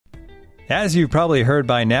As you've probably heard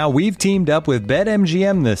by now, we've teamed up with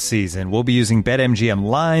BetMGM this season. We'll be using BetMGM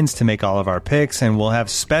lines to make all of our picks, and we'll have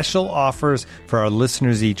special offers for our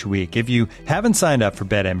listeners each week. If you haven't signed up for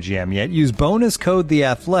BetMGM yet, use bonus code The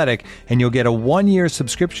Athletic, and you'll get a 1-year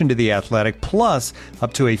subscription to The Athletic, plus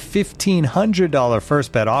up to a $1,500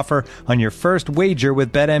 first bet offer on your first wager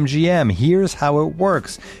with BetMGM. Here's how it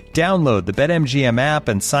works. Download the BetMGM app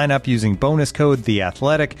and sign up using bonus code The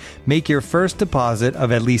Athletic. Make your first deposit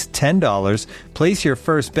of at least $10. Place your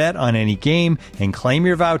first bet on any game and claim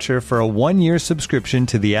your voucher for a 1-year subscription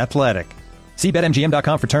to The Athletic. See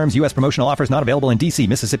BetMGM.com for terms. U.S. promotional offers not available in D.C.,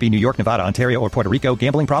 Mississippi, New York, Nevada, Ontario, or Puerto Rico.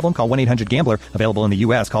 Gambling problem? Call 1-800-GAMBLER. Available in the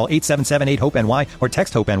U.S. Call 877-8-HOPE-NY or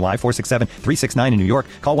text HOPE-NY 467-369 in New York.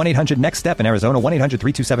 Call 1-800-NEXT-STEP in Arizona.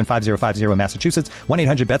 1-800-327-5050 in Massachusetts.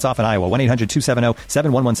 1-800-BETS-OFF in Iowa.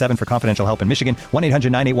 1-800-270-7117 for confidential help in Michigan.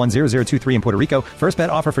 1-800-981-0023 in Puerto Rico. First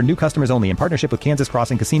bet offer for new customers only in partnership with Kansas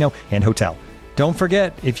Crossing Casino and Hotel. Don't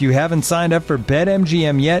forget, if you haven't signed up for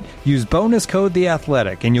BetMGM yet, use bonus code The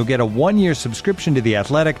Athletic, and you'll get a 1-year subscription to The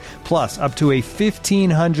Athletic, plus up to a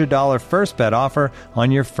 $1,500 first bet offer on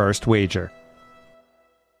your first wager.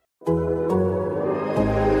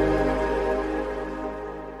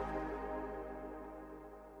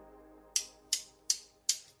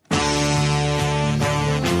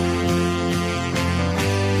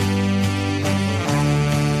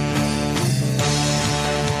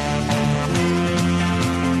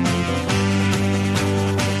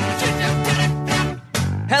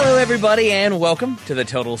 Everybody, and welcome to the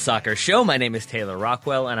Total Soccer Show. My name is Taylor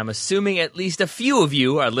Rockwell, and I'm assuming at least a few of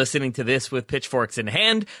you are listening to this with pitchforks in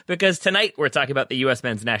hand, because tonight we're talking about the U.S.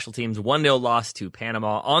 men's national team's 1-0 loss to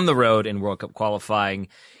Panama on the road in World Cup qualifying.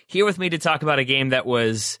 Here with me to talk about a game that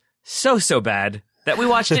was so bad that we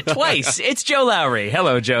watched it twice. It's Joe Lowry.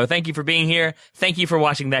 Hello, Joe. Thank you for being here. Thank you for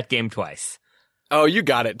watching that game twice. Oh, you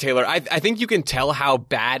got it, Taylor. I think you can tell how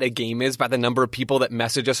bad a game is by the number of people that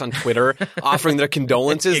message us on Twitter offering their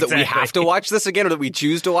condolences Exactly. that we have to watch this again or that we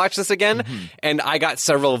choose to watch this again. Mm-hmm. And I got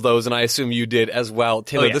several of those, and I assume you did as well.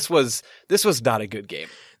 Taylor, this was not a good game.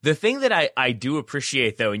 The thing that I do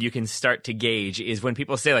appreciate, though, and you can start to gauge, is when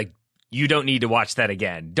people say, like, you don't need to watch that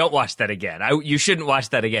again. Don't watch that again. You shouldn't watch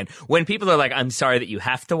that again. When people are like, I'm sorry that you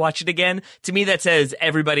have to watch it again, to me that says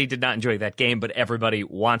everybody did not enjoy that game, but everybody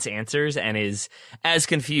wants answers and is as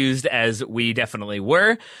confused as we definitely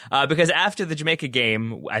were. Because after the Jamaica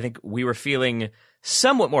game, I think we were feeling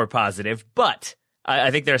somewhat more positive, but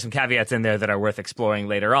I think there are some caveats in there that are worth exploring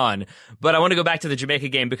later on. But I want to go back to the Jamaica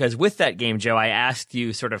game, because with that game, Joe, I asked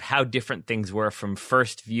you sort of how different things were from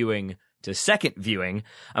first viewing to second viewing.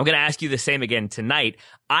 I'm going to ask you the same again tonight.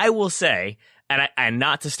 I will say, and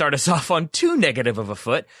not to start us off on too negative of a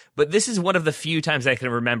foot, but this is one of the few times I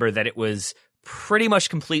can remember that it was pretty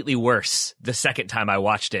much completely worse the second time I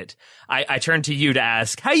watched it. I turned to you to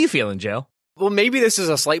ask, how you feeling, Joe? Well, maybe this is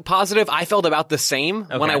a slight positive. I felt about the same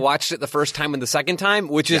when I watched it the first time and the second time,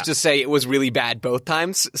 which is to say it was really bad both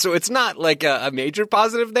times. So it's not like a major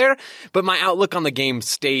positive there, but my outlook on the game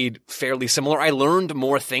stayed fairly similar. I learned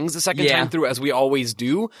more things the second time through, as we always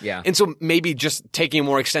do. Yeah. And so maybe just taking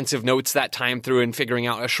more extensive notes that time through and figuring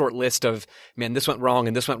out a short list of, man, this went wrong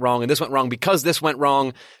and this went wrong and this went wrong because this went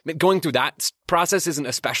wrong. Going through that process isn't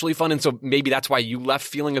especially fun. And so maybe that's why you left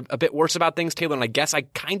feeling a bit worse about things, Taylor. And I guess I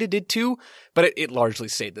kind of did too. But it largely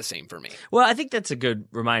stayed the same for me. Well, I think that's a good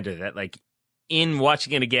reminder that, like, in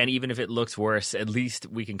watching it again, even if it looks worse, at least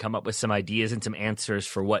we can come up with some ideas and some answers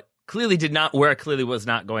for what clearly was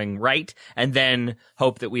not going right, and then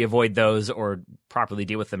hope that we avoid those or properly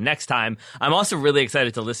deal with them next time. I'm also really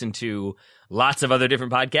excited to listen to lots of other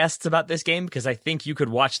different podcasts about this game, because I think you could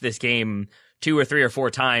watch this game 2 or 3 or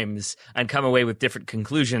 4 times and come away with different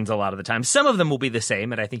conclusions a lot of the time. Some of them will be the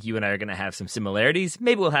same, and I think you and I are going to have some similarities.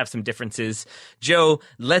 Maybe we'll have some differences. Joe,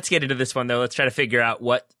 let's get into this one, though. Let's try to figure out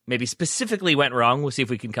what maybe specifically went wrong. We'll see if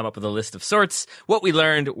we can come up with a list of sorts, what we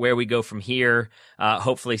learned, where we go from here,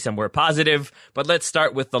 hopefully somewhere positive. But let's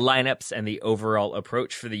start with the lineups and the overall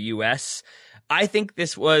approach for the U.S. I think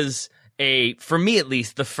this was for me at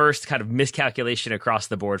least, the first kind of miscalculation across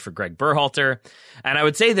the board for Greg Berhalter. And I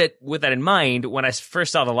would say that with that in mind, when I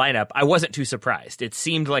first saw the lineup, I wasn't too surprised. It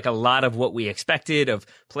seemed like a lot of what we expected of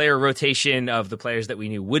player rotation, of the players that we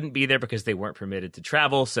knew wouldn't be there because they weren't permitted to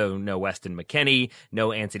travel. So no Weston McKennie,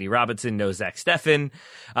 no Anthony Robinson, no Zach Steffen.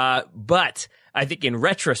 But I think in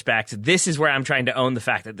retrospect, this is where I'm trying to own the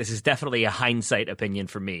fact that this is definitely a hindsight opinion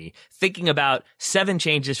for me. Thinking about 7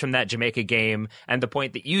 changes from that Jamaica game and the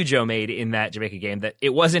point that you, Joe, made in that Jamaica game, that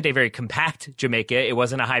it wasn't a very compact Jamaica. It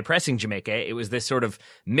wasn't a high-pressing Jamaica. It was this sort of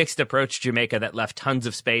mixed approach Jamaica that left tons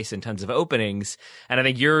of space and tons of openings. And I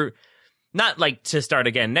think not like to start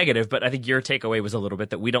again negative, but I think your takeaway was a little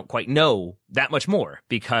bit that we don't quite know that much more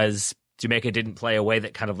because Jamaica didn't play a way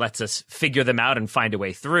that kind of lets us figure them out and find a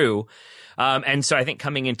way through. And so I think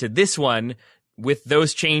coming into this one, with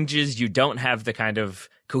those changes, you don't have the kind of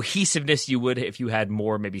cohesiveness you would if you had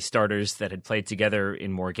more maybe starters that had played together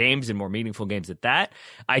in more games and more meaningful games at that.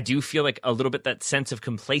 I do feel like a little bit that sense of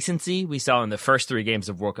complacency we saw in the first 3 games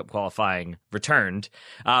of World Cup qualifying returned.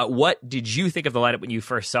 What did you think of the lineup when you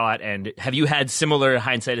first saw it? And have you had similar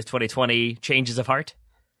hindsight of 2020 changes of heart?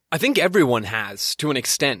 I think everyone has to an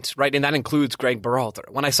extent, right? And that includes Greg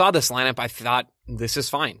Berhalter. When I saw this lineup, I thought, this is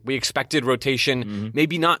fine. We expected rotation,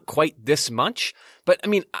 maybe not quite this much. But I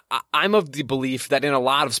mean, I'm of the belief that in a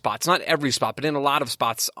lot of spots, not every spot, but in a lot of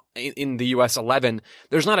spots in the US 11,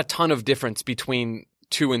 there's not a ton of difference between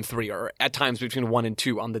 2 and 3, or at times between 1 and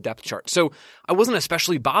 2 on the depth chart. So I wasn't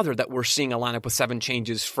especially bothered that we're seeing a lineup with 7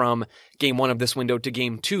 changes from game 1 of this window to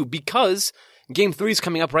game 2, because Game 3 is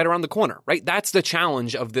coming up right around the corner, right? That's the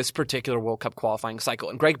challenge of this particular World Cup qualifying cycle.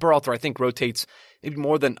 And Greg Berhalter, I think, rotates maybe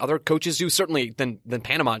more than other coaches do, certainly than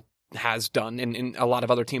Panama has done, and a lot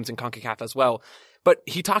of other teams in CONCACAF as well. But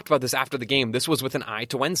he talked about this after the game. This was with an eye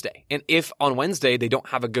to Wednesday. And if on Wednesday they don't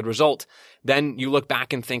have a good result, then you look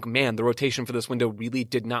back and think, man, the rotation for this window really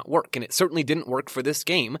did not work. And it certainly didn't work for this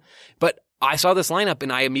game. But I saw this lineup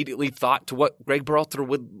and I immediately thought to what Greg Berhalter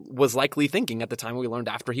was likely thinking at the time we learned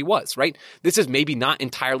after he was, right? This is maybe not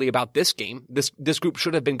entirely about this game. This group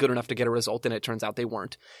should have been good enough to get a result, and it turns out they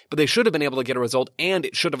weren't. But they should have been able to get a result, and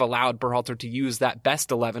it should have allowed Berhalter to use that best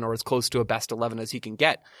 11, or as close to a best 11 as he can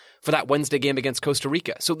get, for that Wednesday game against Costa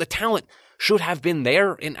Rica. So the talent should have been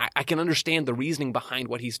there, and I can understand the reasoning behind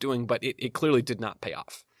what he's doing, but it clearly did not pay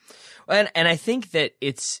off. And I think that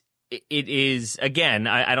it is, again,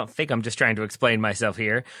 I don't think I'm just trying to explain myself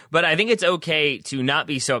here, but I think it's okay to not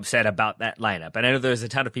be so upset about that lineup. And I know there's a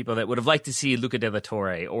ton of people that would have liked to see Luca de la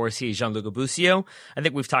Torre or see Gianluca Busio. I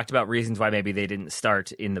think we've talked about reasons why maybe they didn't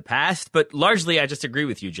start in the past, but largely I just agree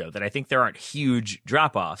with you, Joe, that I think there aren't huge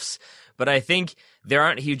drop-offs. But I think there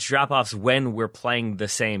aren't huge drop-offs when we're playing the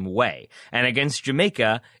same way. And against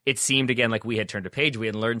Jamaica, it seemed, again, like we had turned a page. We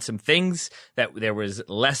had learned some things, that there was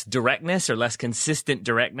less directness or less consistent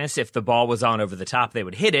directness. If the ball was on over the top, they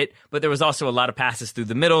would hit it. But there was also a lot of passes through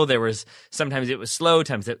the middle. Sometimes it was slow,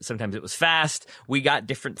 sometimes it was fast. We got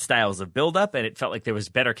different styles of build-up, and it felt like there was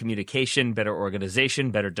better communication, better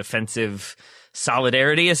organization, better defensive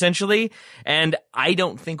solidarity, essentially. And I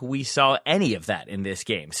don't think we saw any of that in this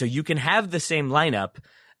game. So you can have the same lineup,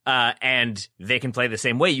 and they can play the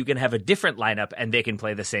same way. You can have a different lineup and they can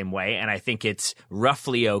play the same way. And I think it's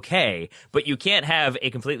roughly okay. But you can't have a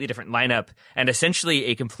completely different lineup and essentially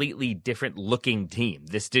a completely different looking team.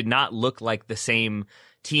 This did not look like the same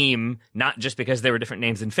team, not just because there were different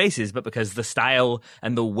names and faces, but because the style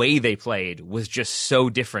and the way they played was just so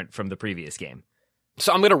different from the previous game.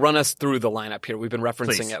 So I'm going to run us through the lineup here. We've been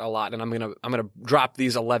referencing Please. it a lot, and I'm going to drop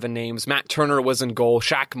these 11 names. Matt Turner was in goal.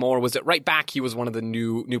 Shaq Moore was at right back. He was one of the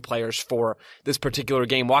new players for this particular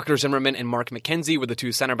game. Walker Zimmerman and Mark McKenzie were the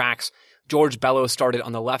 2 center backs. George Bello started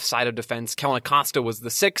on the left side of defense. Kellen Acosta was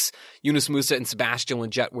the 6. Yunus Musa and Sebastian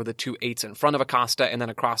Lletget were the 2 8s in front of Acosta. And then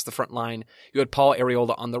across the front line, you had Paul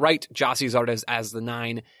Arriola on the right, Jossie Zardes as the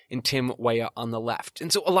 9, and Tim Weah on the left.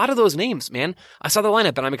 And so a lot of those names, man, I saw the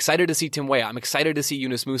lineup and I'm excited to see Tim Weah. I'm excited to see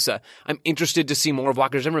Yunus Musa. I'm interested to see more of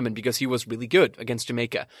Walker Zimmerman because he was really good against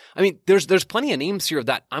Jamaica. I mean, there's plenty of names here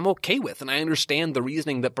that I'm okay with, and I understand the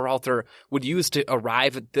reasoning that Berhalter would use to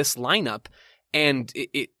arrive at this lineup. And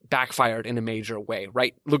it backfired in a major way,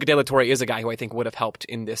 right? Luca de la Torre is a guy who I think would have helped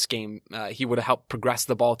in this game. He would have helped progress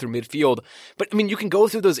the ball through midfield. But, I mean, you can go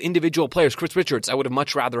through those individual players. Chris Richards, I would have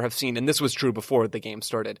much rather have seen, and this was true before the game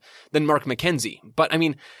started, than Mark McKenzie. But, I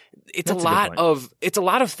mean, it's a lot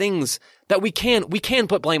of things that we can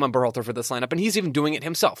put blame on Berhalter for this lineup, and he's even doing it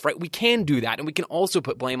himself, right? We can do that, and we can also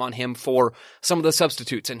put blame on him for some of the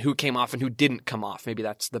substitutes and who came off and who didn't come off. Maybe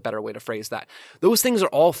that's the better way to phrase that. Those things are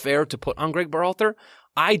all fair to put on Greg Berhalter.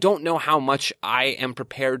 I don't know how much I am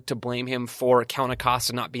prepared to blame him for Kellen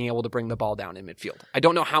Acosta not being able to bring the ball down in midfield. I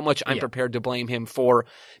don't know how much I'm prepared to blame him for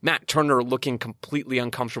Matt Turner looking completely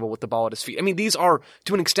uncomfortable with the ball at his feet. I mean, these are,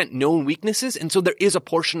 to an extent, known weaknesses, and so there is a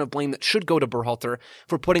portion of blame that should go to Berhalter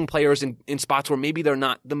for putting players in spots where maybe they're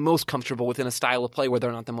not the most comfortable within a style of play where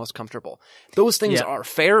they're not the most comfortable. Those things are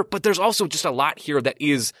fair, but there's also just a lot here that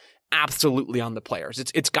is absolutely on the players.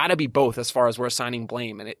 It's got to be both as far as we're assigning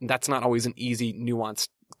blame, and that's not always an easy, nuanced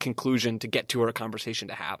conclusion to get to or a conversation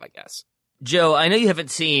to have, I guess. Joe, I know you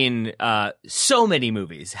haven't seen so many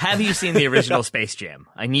movies. Have you seen the original Space Jam?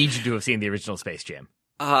 I need you to have seen the original Space Jam.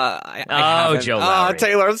 I haven't. Joe Lowry.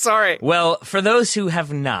 Taylor, I'm sorry. Well, for those who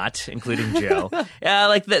have not, including Joe,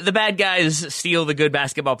 like the bad guys steal the good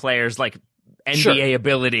basketball players, like NBA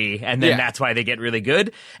ability, and then that's why they get really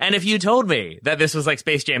good. And if you told me that this was like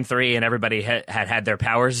Space Jam 3 and everybody had their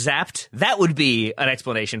powers zapped, that would be an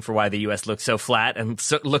explanation for why the U.S. looks so flat and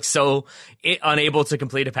looks so unable to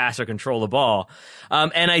complete a pass or control the ball.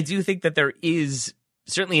 And I do think that there is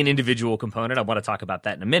certainly an individual component. I want to talk about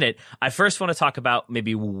that in a minute. I first want to talk about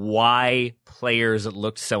maybe why players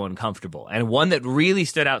looked so uncomfortable. And one that really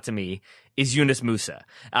stood out to me is Yunus Musah,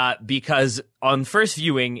 because on first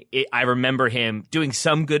viewing, I remember him doing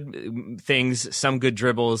some good things, some good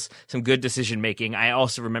dribbles, some good decision making. I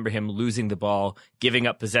also remember him losing the ball, giving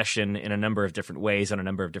up possession in a number of different ways on a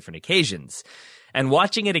number of different occasions. And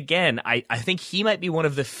watching it again, I think he might be one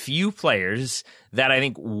of the few players that I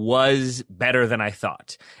think was better than I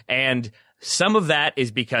thought. And some of that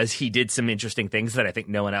is because he did some interesting things that I think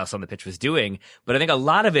no one else on the pitch was doing. But I think a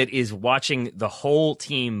lot of it is watching the whole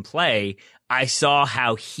team play. I saw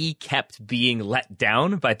how he kept being let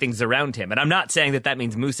down by things around him. And I'm not saying that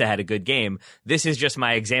means Musah had a good game. This is just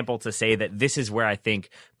my example to say that this is where I think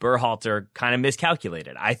Berhalter kind of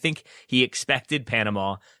miscalculated. I think he expected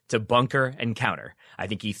Panama to bunker and counter. I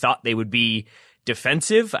think he thought they would be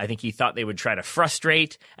defensive. I think he thought they would try to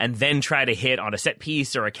frustrate and then try to hit on a set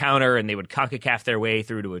piece or a counter, and they would CONCACAF their way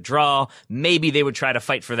through to a draw. Maybe they would try to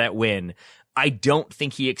fight for that win. I don't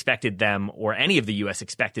think he expected them, or any of the U.S.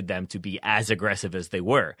 expected them, to be as aggressive as they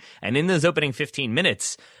were. And in those opening 15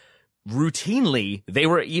 minutes, routinely, they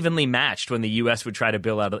were evenly matched when the U.S. would try to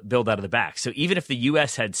build out of the back. So even if the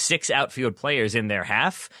U.S. had 6 outfield players in their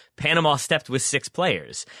half, Panama stepped with 6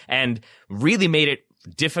 players and really made it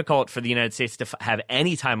difficult for the United States to have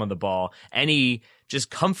any time on the ball, any just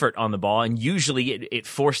comfort on the ball, and usually it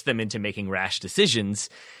forced them into making rash decisions.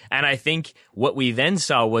 And I think what we then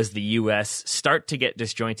saw was the U.S. start to get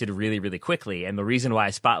disjointed really, really quickly. And the reason why I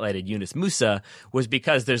spotlighted Yunus Musah was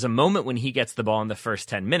because there's a moment when he gets the ball in the first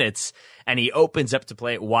 10 minutes and he opens up to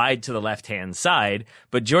play it wide to the left-hand side.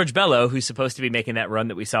 But George Bello, who's supposed to be making that run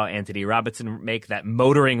that we saw Anthony Robinson make, that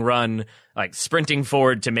motoring run, like sprinting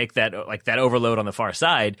forward to make that overload on the far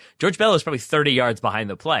side, George Bello is probably 30 yards behind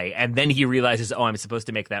the play. And then he realizes, I'm supposed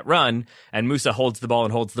to make that run. And Musah holds the ball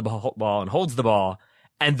and holds the ball and holds the ball,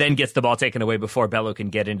 and then gets the ball taken away before Bello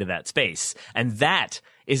can get into that space. And that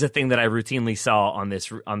is a thing that I routinely saw on this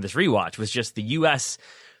rewatch, was just the U.S.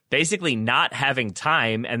 basically not having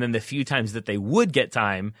time, and then the few times that they would get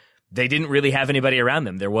time, they didn't really have anybody around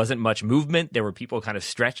them. There wasn't much movement. There were people kind of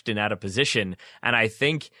stretched and out of position. And I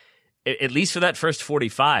think, at least for that first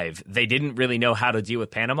 45, they didn't really know how to deal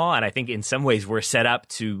with Panama. And I think in some ways we're set up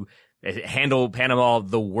to handle Panama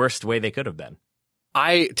the worst way they could have been.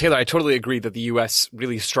 Taylor, I totally agree that the U.S.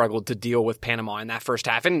 really struggled to deal with Panama in that first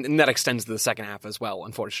half, and that extends to the second half as well,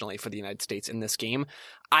 unfortunately, for the United States in this game.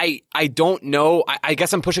 I don't know. I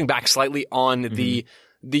guess I'm pushing back slightly on the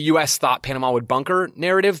U.S. thought Panama would bunker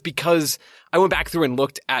narrative, because I went back through and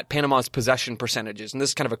looked at Panama's possession percentages, and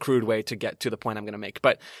this is kind of a crude way to get to the point I'm going to make,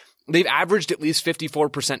 but they've averaged at least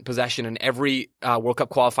 54% possession in every World Cup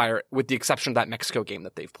qualifier, with the exception of that Mexico game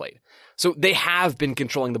that they've played. So they have been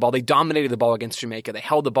controlling the ball. They dominated the ball against Jamaica. They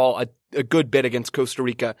held the ball a good bit against Costa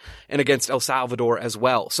Rica and against El Salvador as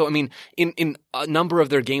well. So, I mean, in a number of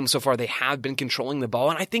their games so far, they have been controlling the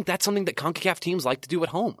ball. And I think that's something that CONCACAF teams like to do at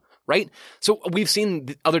home, right? So we've seen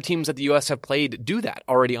the other teams that the U.S. have played do that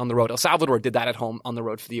already on the road. El Salvador did that at home on the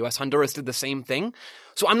road for the U.S. Honduras did the same thing.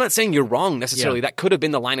 So I'm not saying you're wrong necessarily. Yeah. That could have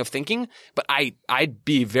been the line of thinking, but I'd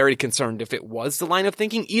be very concerned if it was the line of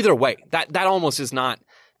thinking. Either way, that almost is not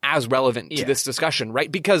as relevant to this discussion,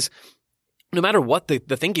 right? Because no matter what the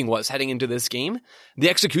thinking was heading into this game, the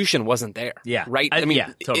execution wasn't there. Yeah. Right? I mean,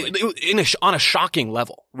 totally. On a shocking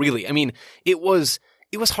level, really. I mean, it was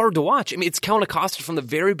hard to watch. I mean, it's Kellyn Acosta from the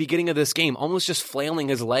very beginning of this game, almost just flailing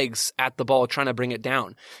his legs at the ball, trying to bring it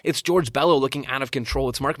down. It's George Bello looking out of control.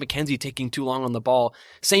 It's Mark McKenzie taking too long on the ball.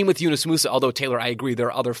 Same with Yunus Musah, although, Taylor, I agree, there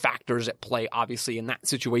are other factors at play, obviously, in that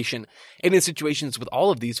situation, and in situations with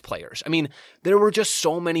all of these players. I mean, there were just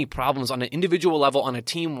so many problems on an individual level, on a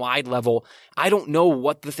team-wide level. I don't know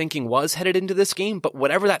what the thinking was headed into this game, but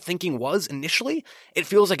whatever that thinking was initially, it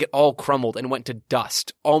feels like it all crumbled and went to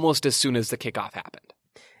dust almost as soon as the kickoff happened.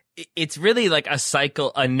 It's really like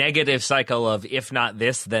a negative cycle of, if not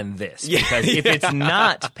this, then this. Because if it's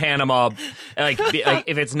not Panama,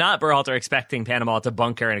 if it's not Berhalter expecting Panama to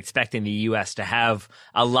bunker and expecting the U.S. to have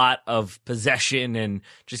a lot of possession and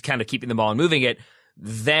just kind of keeping the ball and moving it,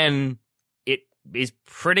 then is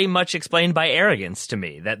pretty much explained by arrogance to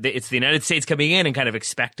me. That it's the United States coming in and kind of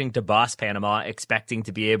expecting to boss Panama, expecting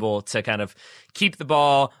to be able to kind of keep the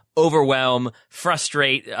ball, overwhelm,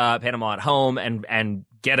 frustrate Panama at home, and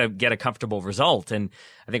get a comfortable result. And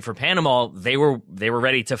I think for Panama, they were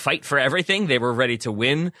ready to fight for everything. They were ready to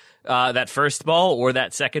win that first ball or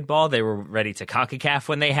that second ball. They were ready to CONCACAF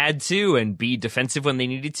when they had to and be defensive when they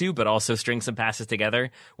needed to, but also string some passes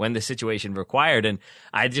together when the situation required. And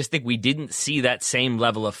I just think we didn't see that same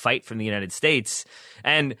level of fight from the United States.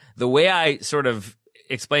 And the way I sort of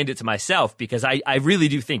explained it to myself, because I really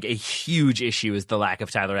do think a huge issue is the lack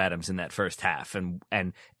of Tyler Adams in that first half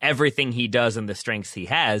and everything he does and the strengths he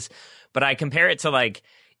has. But I compare it to, like,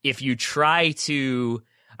 if you try to,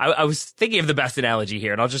 I was thinking of the best analogy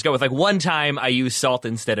here, and I'll just go with, like, one time I used salt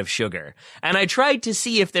instead of sugar. And I tried to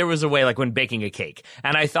see if there was a way, like when baking a cake.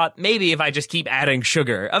 And I thought maybe if I just keep adding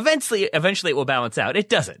sugar, eventually it will balance out. It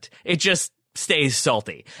doesn't. It just stays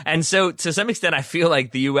salty. And so to some extent, I feel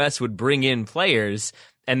like the U.S. would bring in players,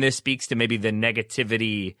 and this speaks to maybe the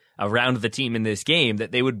negativity around the team in this game,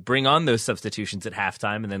 that they would bring on those substitutions at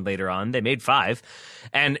halftime, and then later on they made 5.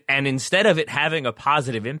 And instead of it having a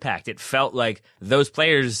positive impact, it felt like those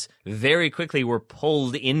players very quickly were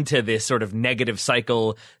pulled into this sort of negative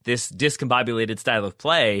cycle, this discombobulated style of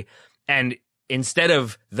play. And instead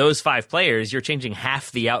of those 5 players, you're changing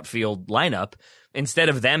half the outfield lineup. Instead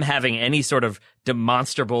of them having any sort of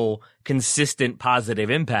demonstrable, consistent, positive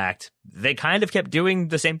impact, they kind of kept doing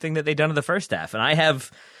the same thing that they'd done in the first half. And I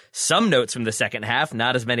have some notes from the second half,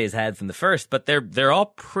 not as many as I had from the first, but they're all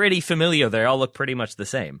pretty familiar. They all look pretty much the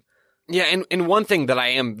same. Yeah, and one thing that I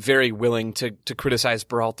am very willing to criticize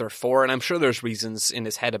Berhalter for, and I'm sure there's reasons in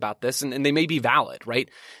his head about this, and they may be valid, right?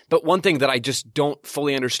 But one thing that I just don't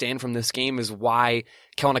fully understand from this game is why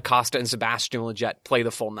Kellyn Acosta and Sebastian Lletget play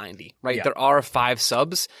the full 90, right? Yeah. There are 5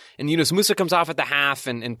 subs, and Yunus Musah comes off at the half,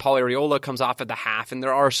 and Paul Arriola comes off at the half, and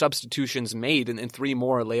there are substitutions made, and 3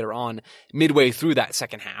 more later on, midway through that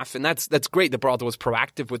second half. And that's great that Berhalter was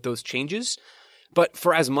proactive with those changes. But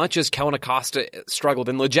for as much as Kellyn Acosta struggled,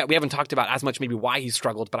 and Lletget, we haven't talked about as much maybe why he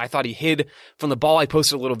struggled, but I thought he hid from the ball. I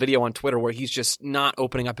posted a little video on Twitter where he's just not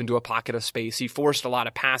opening up into a pocket of space. He forced a lot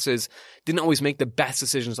of passes, didn't always make the best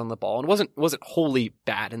decisions on the ball, and wasn't wholly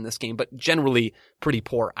bad in this game, but generally pretty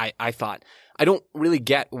poor, I thought. I don't really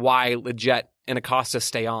get why Lletget and Acosta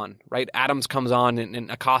stay on, right? Adams comes on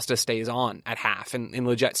and Acosta stays on at half, and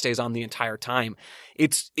Lletget stays on the entire time.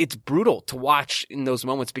 It's brutal to watch in those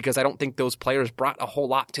moments because I don't think those players brought a whole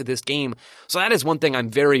lot to this game. So that is one thing I'm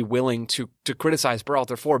very willing to criticize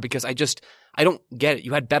Berhalter for, because I don't get it.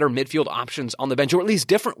 You had better midfield options on the bench, or at least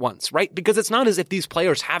different ones, right? Because it's not as if these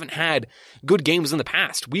players haven't had good games in the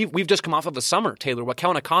past. We've just come off of a summer, Taylor, where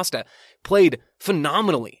Kellyn Acosta played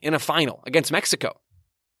phenomenally in a final against Mexico.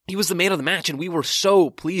 He was the man of the match, and we were so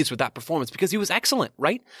pleased with that performance because he was excellent,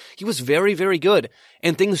 right? He was very, very good,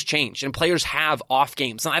 and things change, and players have off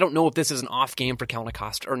games. And I don't know if this is an off game for Kellyn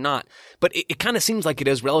Acosta or not, but it kind of seems like it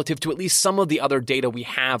is relative to at least some of the other data we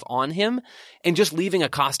have on him, and just leaving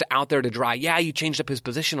Acosta out there to dry. Yeah, you changed up his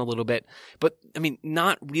position a little bit, but I mean,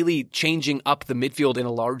 not really changing up the midfield in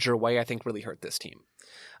a larger way, I think really hurt this team.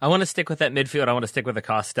 I want to stick with that midfield. I want to stick with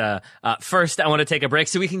Acosta. First, I want to take a break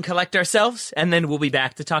so we can collect ourselves, and then we'll be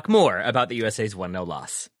back to talk more about the USA's 1-0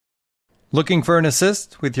 loss. Looking for an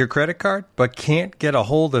assist with your credit card, but can't get a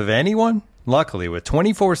hold of anyone? Luckily, with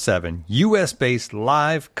 24/7 U.S.-based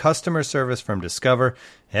live customer service from Discover,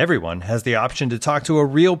 everyone has the option to talk to a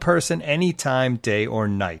real person anytime, day or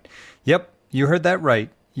night. Yep, you heard that right.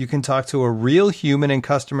 You can talk to a real human in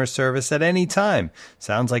customer service at any time.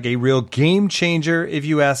 Sounds like a real game changer if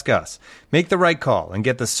you ask us. Make the right call and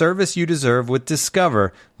get the service you deserve with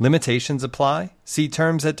Discover. Limitations apply. See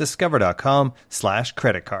terms at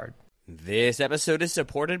discover.com/creditcard. This episode is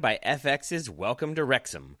supported by FX's Welcome to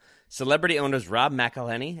Wrexham. Celebrity owners Rob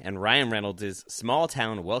McElhenney and Ryan Reynolds'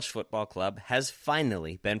 small-town Welsh football club has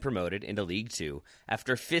finally been promoted into League Two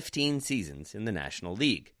after 15 seasons in the National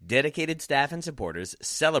League. Dedicated staff and supporters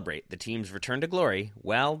celebrate the team's return to glory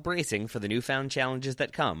while bracing for the newfound challenges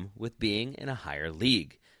that come with being in a higher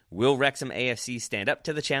league. Will Wrexham AFC stand up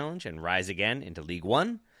to the challenge and rise again into League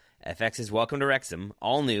One? FX's Welcome to Wrexham,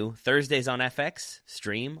 all new, Thursdays on FX,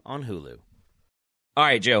 stream on Hulu. All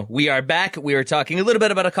right, Joe, we are back. We are talking a little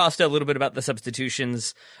bit about Acosta, a little bit about the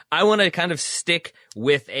substitutions. I want to kind of stick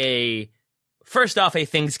with first off, a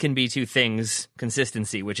things can be two things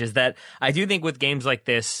consistency, which is that I do think with games like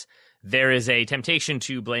this, there is a temptation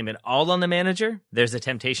to blame it all on the manager. There's a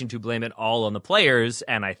temptation to blame it all on the players.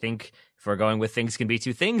 And I think if we're going with things can be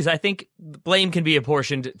two things, I think blame can be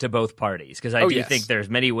apportioned to both parties, because I do think there's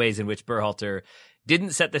many ways in which Berhalter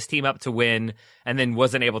didn't set this team up to win, and then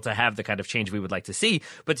wasn't able to have the kind of change we would like to see.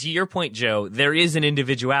 But to your point, Joe, there is an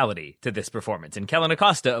individuality to this performance. And Kellyn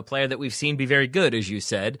Acosta, a player that we've seen be very good, as you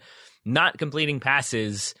said, not completing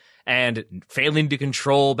passes and failing to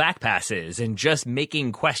control back passes and just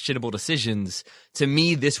making questionable decisions. To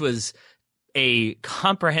me, this was a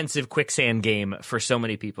comprehensive quicksand game for so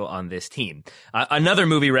many people on this team. Another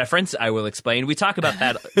movie reference I will explain. We talk about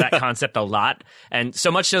that concept a lot, and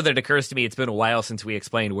so much so that it occurs to me it's been a while since we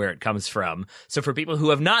explained where it comes from. So for people who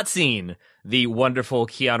have not seen the wonderful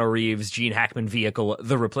Keanu Reeves, Gene Hackman vehicle,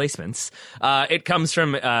 The Replacements, it comes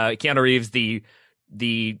from Keanu Reeves,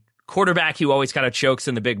 the quarterback who always kind of chokes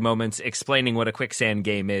in the big moments, explaining what a quicksand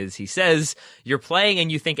game is. He says, you're playing and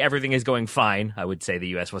you think everything is going fine. I would say the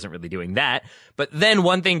U.S. wasn't really doing that. But then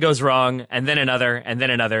one thing goes wrong, and then another, and then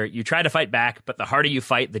another. You try to fight back, but the harder you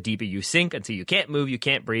fight, the deeper you sink until you can't move, you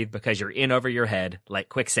can't breathe because you're in over your head like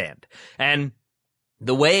quicksand. And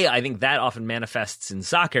the way I think that often manifests in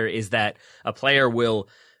soccer is that a player will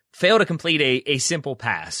fail to complete a simple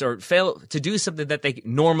pass or fail to do something that they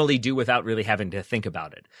normally do without really having to think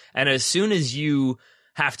about it. And as soon as you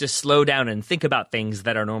have to slow down and think about things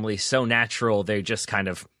that are normally so natural, they just kind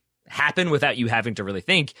of happen without you having to really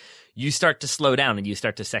think, you start to slow down and you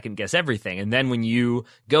start to second guess everything. And then when you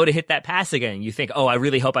go to hit that pass again, you think, oh, I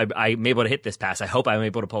really hope I'm able to hit this pass. I hope I'm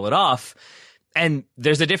able to pull it off. And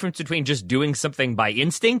there's a difference between just doing something by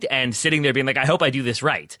instinct and sitting there being like, I hope I do this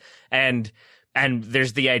right. And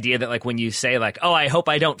there's the idea that, like, when you say, like, oh, I hope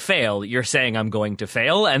I don't fail, you're saying I'm going to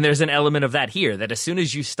fail. And there's an element of that here, that as soon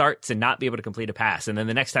as you start to not be able to complete a pass, and then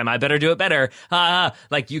the next time I better do it better,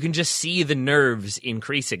 like, you can just see the nerves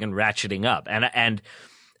increasing and ratcheting up. And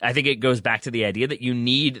I think it goes back to the idea that you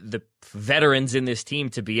need the veterans in this team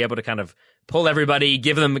to be able to kind of pull everybody,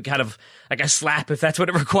 give them kind of like a slap if that's what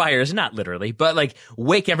it requires. Not literally, but like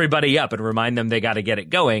wake everybody up and remind them they got to get it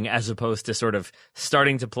going, as opposed to sort of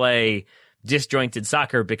starting to play disjointed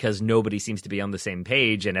soccer because nobody seems to be on the same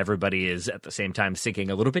page and everybody is at the same time sinking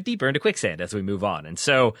a little bit deeper into quicksand as we move on. And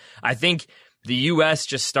so I think the U.S.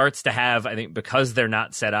 just starts to have, I think because they're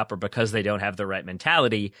not set up or because they don't have the right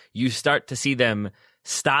mentality, you start to see them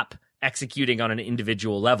stop executing on an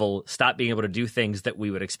individual level, stop being able to do things that we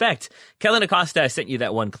would expect. Kellyn Acosta, I sent you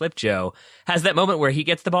that one clip, Joe, has that moment where he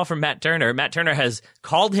gets the ball from Matt Turner. Matt Turner has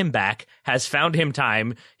called him back, has found him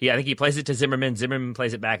time. I think he plays it to Zimmerman. Zimmerman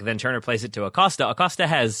plays it back. Then Turner plays it to Acosta. Acosta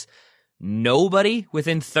has nobody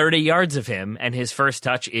within 30 yards of him, and his first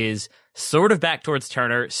touch is sort of back towards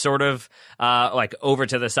Turner, sort of like over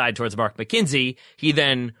to the side towards Mark McKenzie. He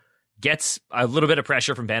then gets a little bit of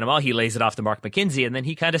pressure from Panama. He lays it off to Mark McKenzie, and then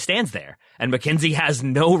he kind of stands there. And McKenzie has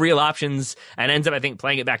no real options and ends up, I think,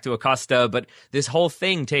 playing it back to Acosta. But this whole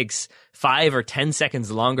thing takes 5 or 10 seconds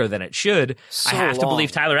longer than it should. I have to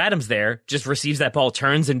believe Tyler Adams there just receives that ball,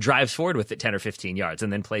 turns and drives forward with it 10 or 15 yards,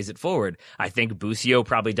 and then plays it forward. I think Busio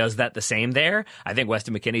probably does that the same there. I think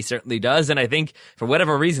Weston McKennie certainly does. And I think for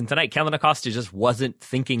whatever reason tonight, Kellyn Acosta just wasn't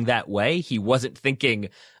thinking that way. He wasn't thinking,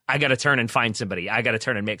 I got to turn and find somebody. I got to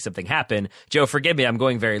turn and make something happen. Joe, forgive me, I'm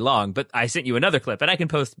going very long, but I sent you another clip, and I can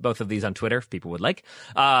post both of these on Twitter if people would like,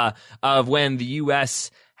 of when the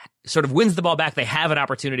U.S. sort of wins the ball back. They have an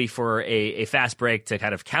opportunity for a fast break to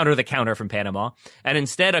kind of counter the counter from Panama. And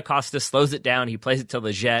instead, Acosta slows it down. He plays it to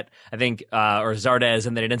Leggett, I think, or Zardes,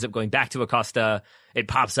 and then it ends up going back to Acosta. It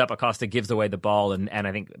pops up. Acosta gives away the ball, and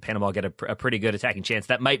I think Panama get a pretty good attacking chance.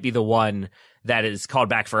 That might be the one that is called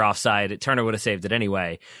back for offside. Turner would have saved it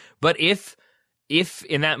anyway. But if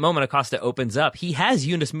in that moment Acosta opens up, he has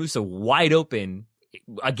Yunus Musa wide open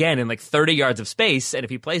again in like 30 yards of space. And if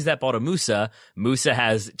he plays that ball to Musa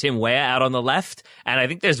has Tim Weah out on the left. And I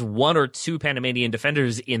think there's 1 or 2 Panamanian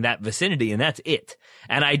defenders in that vicinity, and that's it.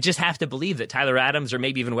 And I just have to believe that Tyler Adams or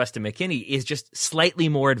maybe even Weston McKennie is just slightly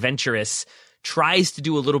more adventurous, tries to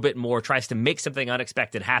do a little bit more, tries to make something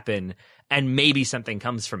unexpected happen, and maybe something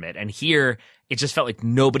comes from it. And here, it just felt like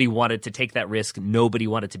nobody wanted to take that risk. Nobody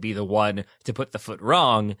wanted to be the one to put the foot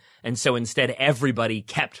wrong. And so instead, everybody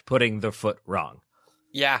kept putting the foot wrong.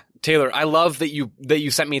 Yeah, Taylor, I love that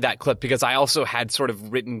you sent me that clip, because I also had sort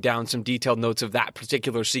of written down some detailed notes of that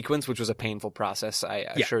particular sequence, which was a painful process, I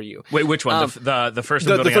assure you. Wait, which one? The first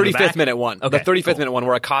one? The 35th minute one. Okay, the 35th minute one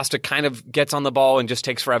where Acosta kind of gets on the ball and just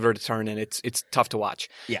takes forever to turn, and it's tough to watch.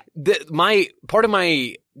 Yeah. Part of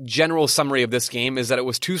my general summary of this game is that it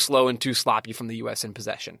was too slow and too sloppy from the U.S. in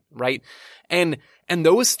possession, right? And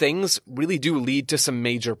those things really do lead to some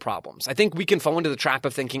major problems. I think we can fall into the trap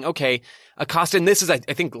of thinking, okay, Acosta, and this is, I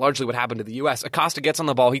think, largely what happened to the U.S. Acosta gets on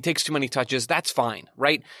the ball, he takes too many touches, that's fine,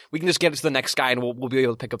 right? We can just get it to the next guy and we'll be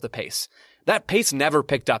able to pick up the pace. That pace never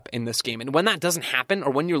picked up in this game. And when that doesn't happen,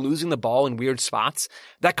 or when you're losing the ball in weird spots,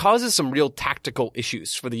 that causes some real tactical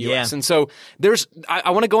issues for the U.S. Yeah. And so I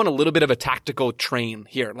want to go on a little bit of a tactical train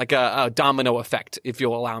here, like a domino effect, if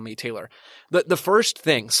you'll allow me, Taylor. The first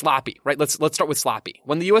thing, sloppy, right? Let's start with sloppy.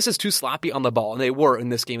 When the U.S. is too sloppy on the ball, and they were in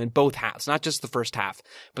this game in both halves, not just the first half,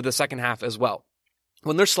 but the second half as well.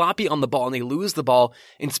 When they're sloppy on the ball and they lose the ball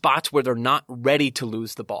in spots where they're not ready to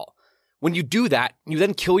lose the ball, when you do that, you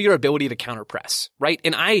then kill your ability to counterpress, right?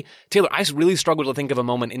 And Taylor, I really struggled to think of a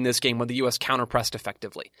moment in this game when the U.S. counterpressed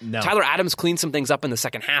effectively. No. Tyler Adams cleaned some things up in the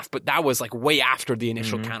second half, but that was like way after the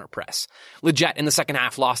initial counterpress. Lletget in the second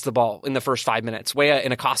half lost the ball in the first 5 minutes. Weah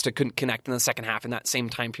and Acosta couldn't connect in the second half in that same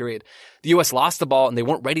time period. The U.S. lost the ball and they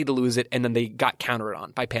weren't ready to lose it, and then they got countered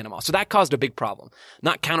on by Panama. So that caused a big problem.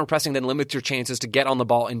 Not counterpressing then limits your chances to get on the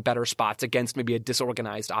ball in better spots against maybe a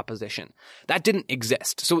disorganized opposition. That didn't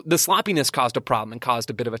exist. So the sloppiness caused a problem and caused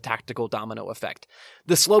a bit of a tactical domino effect.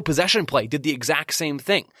 The slow possession play did the exact same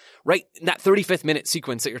thing, right? In that 35th minute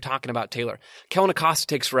sequence that you're talking about, Taylor, Kellen Acosta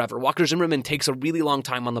takes forever. Walker Zimmerman takes a really long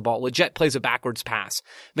time on the ball. Lletget plays a backwards pass.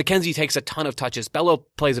 McKenzie takes a ton of touches. Bello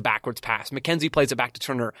plays a backwards pass. McKenzie plays it back to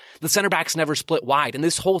Turner. The center backs never split wide. And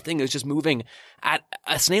this whole thing is just moving at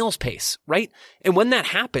a snail's pace, right? And when that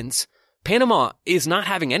happens, Panama is not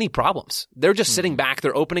having any problems. They're just sitting back,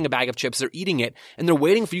 they're opening a bag of chips, they're eating it, and they're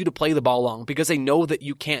waiting for you to play the ball long because they know that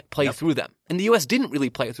you can't play through them. And the U.S. didn't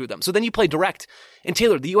really play through them. So then you play direct. And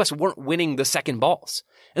Taylor, the U.S. weren't winning the second balls.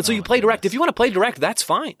 And so you play direct. If you want to play direct, that's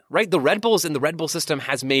fine, right? The Red Bulls and the Red Bull system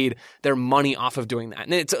has made their money off of doing that.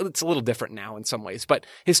 And it's a little different now in some ways, but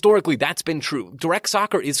historically that's been true. Direct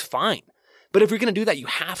soccer is fine. But if you're going to do that, you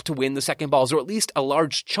have to win the second balls, or at least a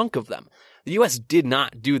large chunk of them. The U.S. did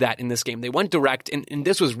not do that in this game. They went direct, and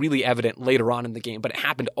this was really evident later on in the game, but it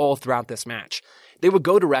happened all throughout this match. They would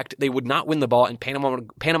go direct, they would not win the ball, and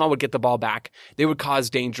Panama would get the ball back. They would cause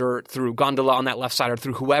danger through Gondola on that left side or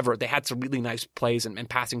through whoever. They had some really nice plays and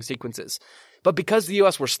passing sequences. But because the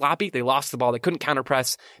U.S. were sloppy, they lost the ball. They couldn't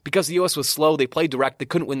counterpress. Because the U.S. was slow, they played direct. They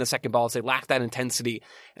couldn't win the second balls. They lacked that intensity.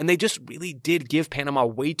 And they just really did give Panama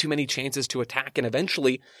way too many chances to attack. And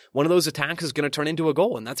eventually, one of those attacks is going to turn into a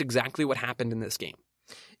goal. And that's exactly what happened in this game.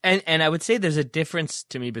 And I would say there's a difference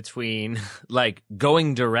to me between like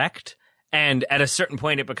going direct and at a certain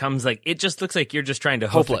point it becomes like, it just looks like you're just trying to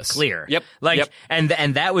hopeless clear. Yep. Like, yep. And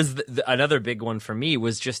that was another big one for me,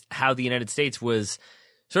 was just how the United States was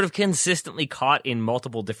sort of consistently caught in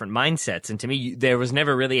multiple different mindsets. And to me, there was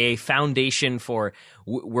never really a foundation for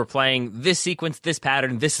we're playing this sequence, this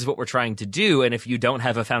pattern, this is what we're trying to do. And if you don't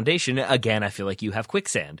have a foundation, again, I feel like you have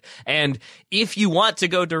quicksand. And if you want to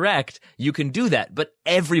go direct, you can do that. But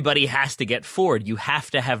everybody has to get forward. You have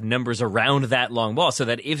to have numbers around that long ball so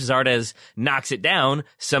that if Zardes knocks it down,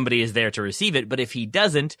 somebody is there to receive it. But if he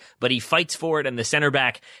doesn't, but he fights forward and the center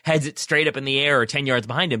back heads it straight up in the air or 10 yards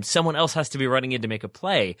behind him, someone else has to be running in to make a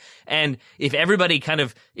play. And if everybody kind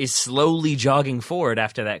of is slowly jogging forward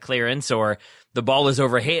after that clearance, or the ball is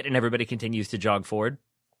overhit and everybody continues to jog forward,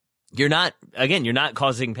 you're not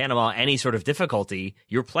causing Panama any sort of difficulty.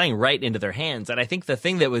 You're playing right into their hands. And I think the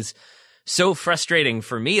thing that was so frustrating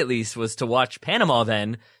for me, at least, was to watch Panama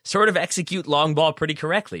then sort of execute long ball pretty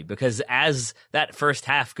correctly, because as that first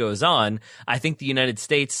half goes on, I think the United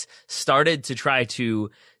States started to try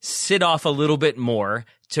to sit off a little bit more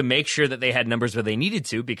to make sure that they had numbers where they needed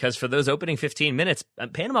to, because for those opening 15 minutes,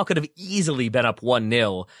 Panama could have easily been up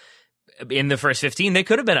 1-0. In the first 15, they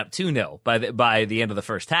could have been up 2-0 by the end of the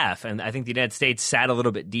first half. And I think the United States sat a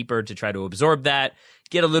little bit deeper to try to absorb that,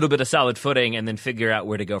 get a little bit of solid footing, and then figure out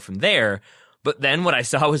where to go from there. But then what I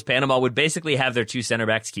saw was Panama would basically have their two center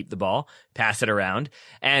backs keep the ball, pass it around,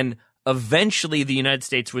 and eventually the United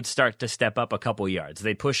States would start to step up a couple yards.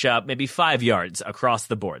 They'd push up maybe 5 yards across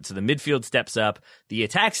the board. So the midfield steps up, the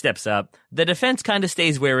attack steps up, the defense kind of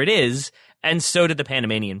stays where it is, and so did the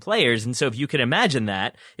Panamanian players. And so if you can imagine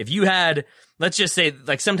that, if you had, let's just say,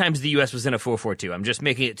 like sometimes the U.S. was in a 4-4-2. I'm just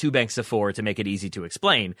making it two banks of four to make it easy to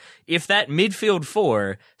explain. If that midfield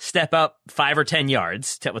four step up 5 or 10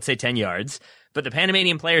 yards, let's say 10 yards, but the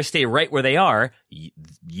Panamanian players stay right where they are,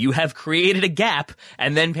 you have created a gap,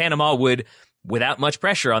 and then Panama would, without much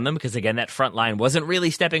pressure on them, because again, that front line wasn't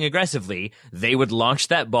really stepping aggressively, they would launch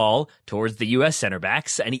that ball towards the U.S. center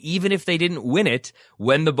backs, and even if they didn't win it,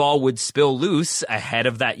 when the ball would spill loose ahead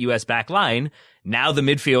of that U.S. back line, now the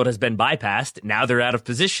midfield has been bypassed, now they're out of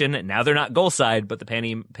position, now they're not goal side, but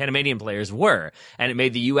the Panamanian players were, and it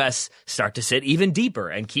made the U.S. start to sit even deeper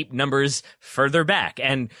and keep numbers further back.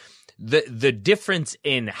 And the difference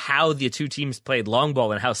in how the two teams played long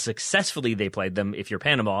ball and how successfully they played them if you're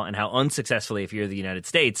Panama, and how unsuccessfully if you're the United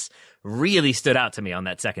States, really stood out to me on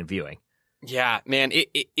that second viewing. Yeah, man,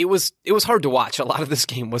 it was hard to watch. A lot of this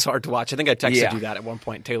game was hard to watch. I think I texted you that at one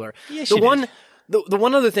point, Taylor. Yes, The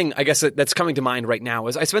one other thing I guess that's coming to mind right now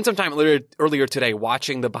is I spent some time earlier today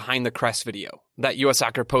watching the Behind the Crest video that US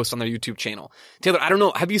Soccer posts on their YouTube channel. Taylor, I don't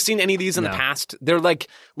know, have you seen any of these in the past? They're like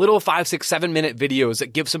little 5, 6, 7 minute videos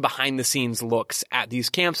that give some behind the scenes looks at these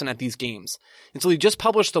camps and at these games. And so he just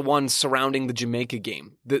published the one surrounding the Jamaica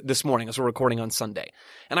game this morning as we're recording on Sunday.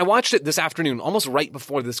 And I watched it this afternoon, almost right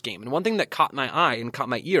before this game. And one thing that caught my eye and caught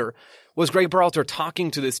my ear was Greg Berhalter talking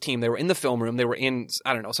to this team. They were in the film room. They were in,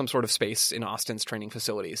 I don't know, some sort of space in Austin's training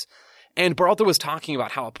facilities. And Berhalter was talking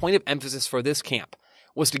about how a point of emphasis for this camp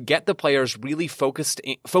was to get the players really focused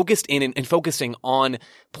in and focusing on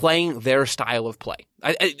playing their style of play.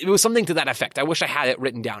 It was something to that effect. I wish I had it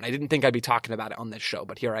written down. I didn't think I'd be talking about it on this show,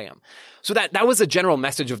 but here I am. So that was a general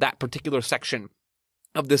message of that particular section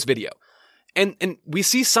of this video. And we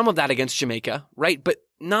see some of that against Jamaica, right? But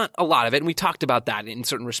not a lot of it. And we talked about that in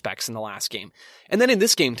certain respects in the last game. And then in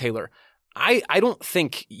this game, Taylor, I don't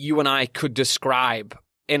think you and I could describe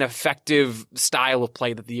an effective style of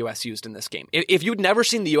play that the U.S. used in this game. If you'd never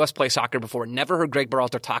seen the U.S. play soccer before, never heard Greg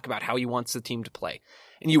Berhalter talk about how he wants the team to play,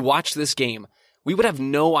 and you watch this game, we would have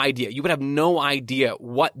no idea. You would have no idea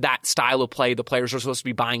what that style of play the players were supposed to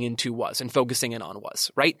be buying into was and focusing in on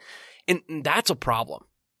was, right? And that's a problem.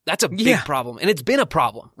 That's a big problem. And it's been a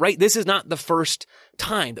problem, right? This is not the first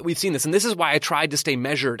time that we've seen this. And this is why I tried to stay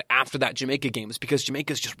measured after that Jamaica game, is because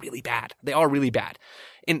Jamaica's just really bad. They are really bad.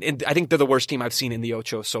 And I think they're the worst team I've seen in the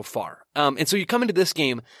Ocho so far. And so you come into this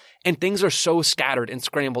game and things are so scattered and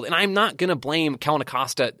scrambled. And I'm not going to blame Kellen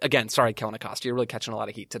Acosta. Again, sorry, Kellen Acosta. You're really catching a lot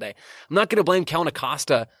of heat today. I'm not going to blame Kellen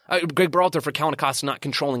Acosta, Greg Berhalter, for Kellen Acosta not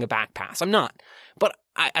controlling a back pass. I'm not. But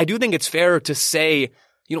I do think it's fair to say,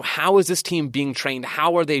 you know, how is this team being trained?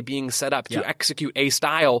 How are they being set up to execute a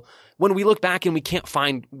style when we look back and we can't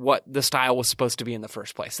find what the style was supposed to be in the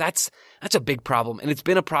first place? That's a big problem. And it's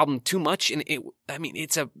been a problem too much. And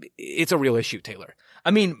it's a real issue, Taylor. I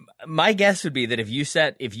mean, my guess would be that if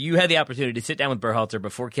you had the opportunity to sit down with Berhalter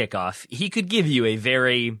before kickoff, he could give you a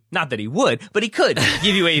very, not that he would, but he could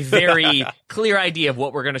give you a very clear idea of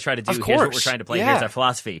what we're going to try to do. Here's what we're trying to play. Here's our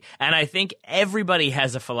philosophy. And I think everybody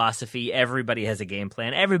has a philosophy. Everybody has a game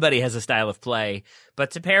plan. Everybody has a style of play. But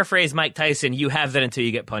to paraphrase Mike Tyson, you have that until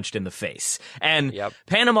you get punched in the face. And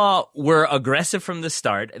Panama were aggressive from the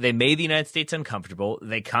start. They made the United States uncomfortable.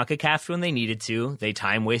 They CONCACAF'd when they needed to. They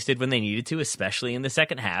time wasted when they needed to, especially in the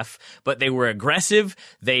second half. But they were aggressive.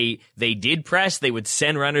 They did press. They would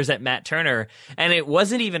send runners at Matt Turner. And it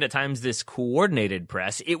wasn't even at times this coordinated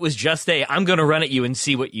press. It was just I'm going to run at you and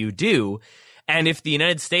see what you do. And if the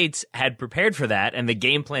United States had prepared for that and the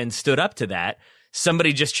game plan stood up to that,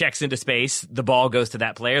 somebody just checks into space, the ball goes to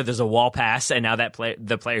that player, there's a wall pass, and now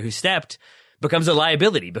the player who stepped becomes a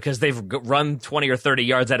liability because they've run 20 or 30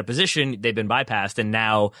 yards out of position, they've been bypassed, and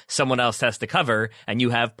now someone else has to cover, and you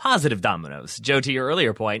have positive dominoes. Joe, to your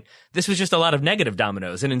earlier point, this was just a lot of negative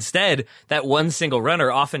dominoes, and instead, that one single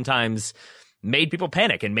runner oftentimes made people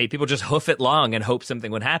panic and made people just hoof it long and hope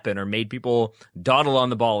something would happen, or made people dawdle on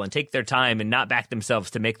the ball and take their time and not back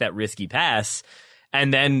themselves to make that risky pass.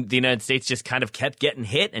 And then the United States just kind of kept getting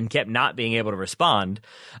hit and kept not being able to respond.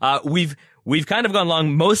 We've kind of gone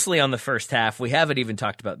long mostly on the first half. We haven't even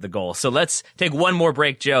talked about the goal. So let's take one more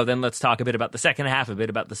break, Joe. Then let's talk a bit about the second half, a bit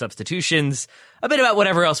about the substitutions, a bit about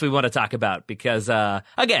whatever else we want to talk about. Because,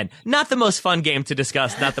 again, not the most fun game to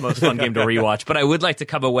discuss, not the most fun game to rewatch, but I would like to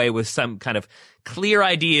come away with some kind of clear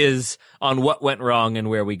ideas on what went wrong and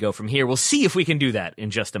where we go from here. We'll see if we can do that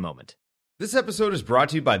in just a moment. This episode is brought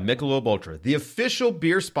to you by Michelob Ultra, the official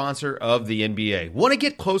beer sponsor of the NBA. Want to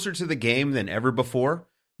get closer to the game than ever before?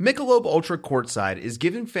 Michelob Ultra Courtside is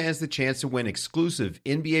giving fans the chance to win exclusive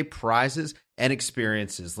NBA prizes and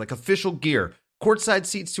experiences like official gear, courtside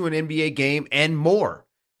seats to an NBA game, and more.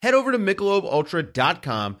 Head over to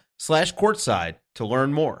MichelobUltra.com/courtside to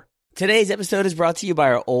learn more. Today's episode is brought to you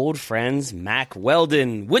by our old friends, Mack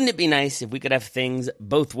Weldon. Wouldn't it be nice if we could have things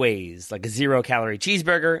both ways, like a zero-calorie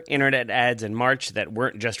cheeseburger, internet ads in March that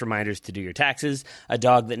weren't just reminders to do your taxes, a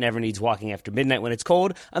dog that never needs walking after midnight when it's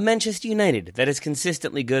cold, a Manchester United that is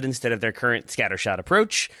consistently good instead of their current scattershot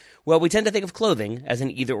approach? Well, we tend to think of clothing as an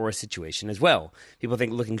either-or situation as well. People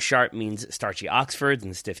think looking sharp means starchy Oxfords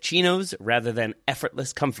and stiff chinos rather than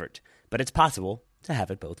effortless comfort. But it's possible to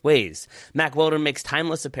have it both ways. Mack Weldon makes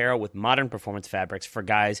timeless apparel with modern performance fabrics for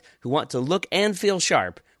guys who want to look and feel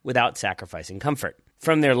sharp without sacrificing comfort.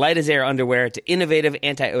 From their light-as-air underwear to innovative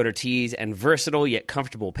anti-odor tees and versatile yet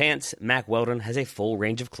comfortable pants, Mack Weldon has a full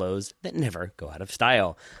range of clothes that never go out of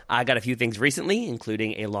style. I got a few things recently,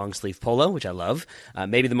 including a long-sleeve polo, which I love,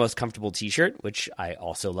 maybe the most comfortable t-shirt, which I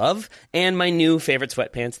also love, and my new favorite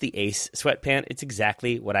sweatpants, the Ace sweatpant. It's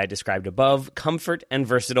exactly what I described above, comfort and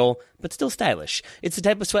versatile, but still stylish. It's the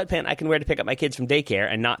type of sweatpant I can wear to pick up my kids from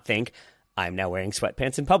daycare and not think, I'm now wearing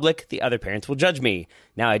sweatpants in public, the other parents will judge me.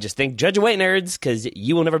 Now I just think, judge away, nerds, because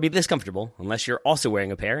you will never be this comfortable unless you're also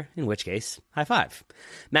wearing a pair, in which case, high five.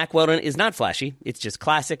 Mack Weldon is not flashy. It's just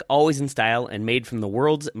classic, always in style, and made from the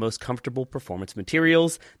world's most comfortable performance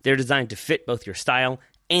materials. They're designed to fit both your style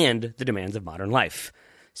and the demands of modern life.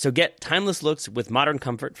 So get timeless looks with modern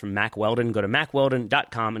comfort from Mack Weldon. Go to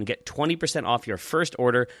mackweldon.com and get 20% off your first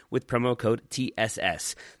order with promo code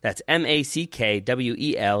TSS. That's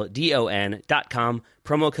mackweldon.com,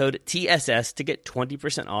 promo code TSS to get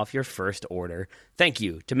 20% off your first order. Thank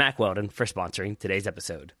you to Mack Weldon for sponsoring today's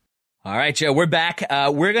episode. All right, Joe, we're back.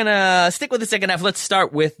 We're going to stick with the second half. Let's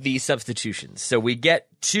start with the substitutions. So we get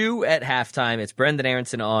 2 at halftime. It's Brenden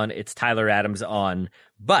Aaronson on. It's Tyler Adams on.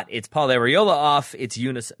 But it's Paul Arriola off. It's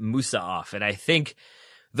Yunus Musah off. And I think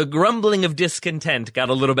the grumbling of discontent got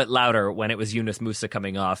a little bit louder when it was Yunus Musah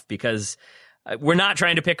coming off because we're not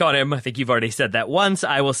trying to pick on him. I think you've already said that once.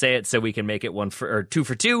 I will say it so we can make it 2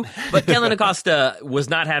 for 2. But Kellyn Acosta was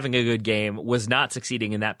not having a good game, was not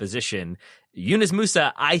succeeding in that position. Yunus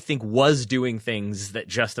Musah, I think, was doing things that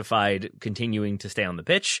justified continuing to stay on the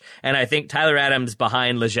pitch. And I think Tyler Adams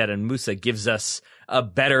behind Lletget and Musah gives us a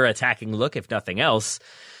better attacking look, if nothing else.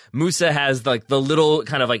 Musah has like the little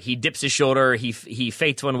kind of like he dips his shoulder, he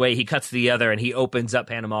fakes one way, he cuts the other, and he opens up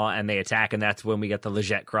Panama and they attack, and that's when we get the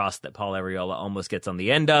Lletget cross that Paul Arriola almost gets on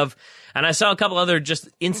the end of. And I saw a couple other just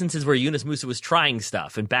instances where Yunus Musah was trying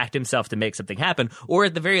stuff and backed himself to make something happen, or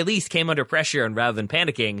at the very least came under pressure and rather than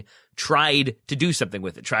panicking, tried to do something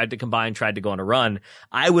with it, tried to combine, tried to go on a run.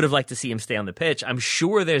 I would have liked to see him stay on the pitch. I'm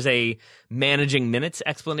sure there's a managing minutes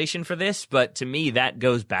explanation for this, but to me that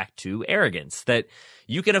goes back to arrogance, that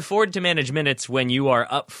you can afford to manage minutes when you are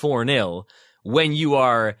up 4-0, when you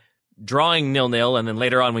are drawing 0-0, and then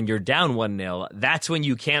later on when you're down 1-0, that's when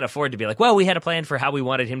you can't afford to be like, well, we had a plan for how we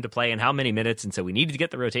wanted him to play and how many minutes, and so we needed to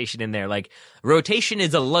get the rotation in there. Like, rotation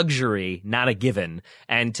is a luxury, not a given.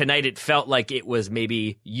 And tonight it felt like it was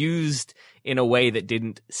maybe used in a way that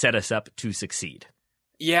didn't set us up to succeed.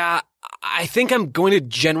 Yeah, I think I'm going to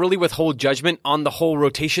generally withhold judgment on the whole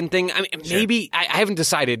rotation thing. I mean, maybe I haven't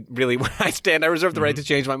decided really where I stand. I reserve the right to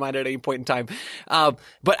change my mind at any point in time.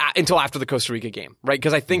 But until after the Costa Rica game, right?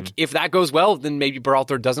 Because I think if that goes well, then maybe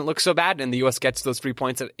Berhalter doesn't look so bad and the U.S. gets those 3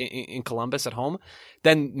 points in Columbus at home.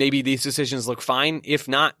 Then maybe these decisions look fine. If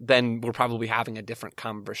not, then we're probably having a different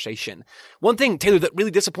conversation. One thing, Taylor, that really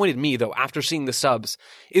disappointed me, though, after seeing the subs,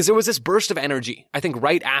 is there was this burst of energy, I think,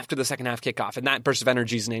 right after the second half kickoff. And that burst of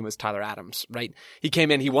energy's name was Tyler Adams, right? He came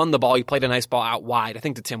in, he won the ball, he played a nice ball out wide. I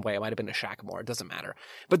think to Tim Weah, it might have been to Shaq Moore, it doesn't matter.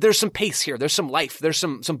 But there's some pace here, there's some life, there's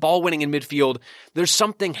some ball winning in midfield, there's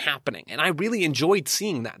something happening. And I really enjoyed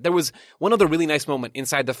seeing that. There was one other really nice moment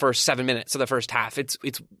inside the first 7 minutes of the first half. It's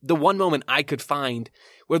the one moment I could find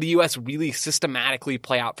where the U.S. really systematically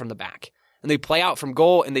play out from the back. And they play out from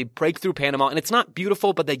goal and they break through Panama. And it's not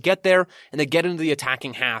beautiful, but they get there and they get into the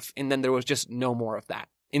attacking half. And then there was just no more of that.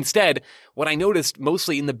 Instead, what I noticed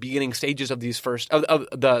mostly in the beginning stages of these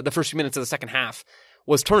the first few minutes of the second half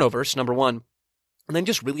was turnovers, number one, and then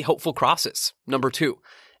just really hopeful crosses, number two.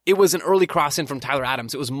 It was an early cross in from Tyler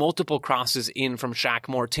Adams. It was multiple crosses in from Shaq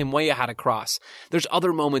Moore. Tim Weah had a cross. There's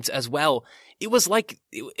other moments as well. It was like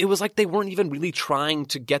they weren't even really trying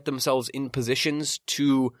to get themselves in positions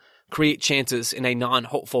to create chances in a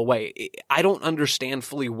non-hopeful way. I don't understand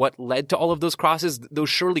fully what led to all of those crosses. Those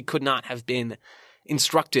surely could not have been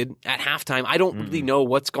instructed at halftime. I don't really know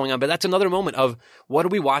what's going on, but that's another moment of what are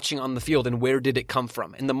we watching on the field and where did it come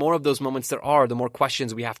from? And the more of those moments there are, the more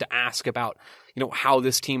questions we have to ask about, how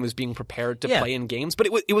this team is being prepared to play in games. But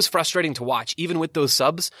it was frustrating to watch, even with those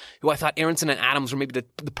subs, who I thought Aaronson and Adams were maybe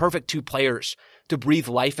the perfect two players to breathe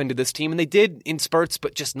life into this team. And they did in spurts,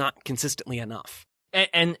 but just not consistently enough.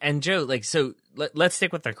 And Joe, so let's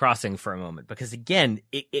stick with the crossing for a moment, because again,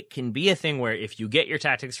 it can be a thing where if you get your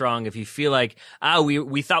tactics wrong, if you feel like,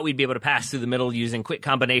 we thought we'd be able to pass through the middle using quick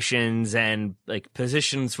combinations and like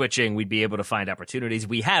position switching, we'd be able to find opportunities.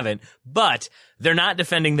 We haven't, but they're not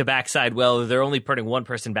defending the backside well. They're only putting one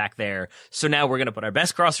person back there. So now we're going to put our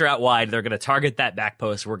best crosser out wide. They're going to target that back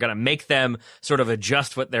post. We're going to make them sort of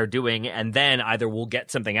adjust what they're doing. And then either we'll get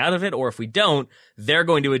something out of it, or if we don't, they're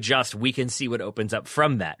going to adjust. We can see what opens up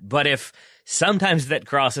from that. But if Sometimes that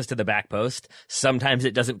crosses to the back post. Sometimes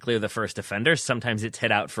it doesn't clear the first defender. Sometimes it's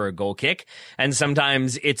hit out for a goal kick. And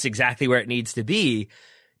sometimes it's exactly where it needs to be.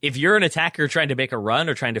 If you're an attacker trying to make a run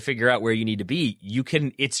or trying to figure out where you need to be,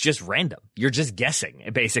 it's just random. You're just guessing,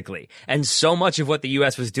 basically. And so much of what the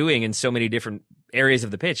U.S. was doing in so many different areas of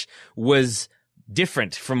the pitch was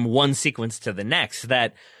different from one sequence to the next,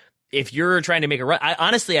 that if you're trying to make a run,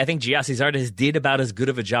 I think Gyasi Zardes did about as good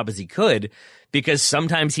of a job as he could, because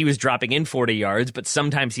sometimes he was dropping in 40 yards, but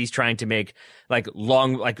sometimes he's trying to make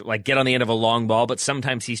long, get on the end of a long ball, but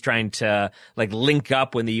sometimes he's trying to link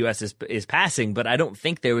up when the U.S. is passing. But I don't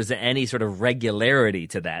think there was any sort of regularity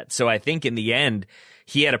to that. So I think in the end,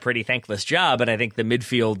 he had a pretty thankless job, and I think the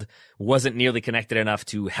midfield wasn't nearly connected enough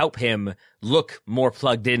to help him look more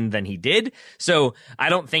plugged in than he did. So I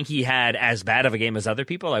don't think he had as bad of a game as other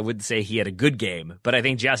people. I wouldn't say he had a good game, but I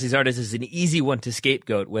think Gyasi Zardes is an easy one to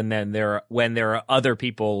scapegoat when there are other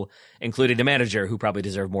people, including the manager, who probably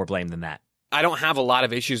deserve more blame than that. I don't have a lot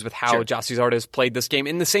of issues with how Gyasi Zardes played this game,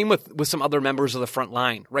 and the same with some other members of the front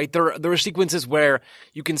line, right? There are sequences where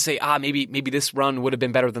you can say, maybe this run would have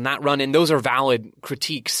been better than that run, and those are valid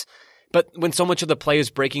critiques. But when so much of the play is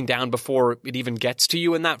breaking down before it even gets to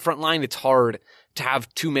you in that front line, it's hard to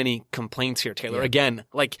have too many complaints here, Taylor. Yeah. Again,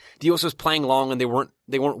 the U.S. was playing long, and they weren't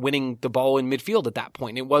winning the ball in midfield at that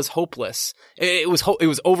point. It was hopeless. It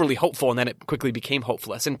was overly hopeful, and then it quickly became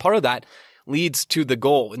hopeless. And part of that leads to the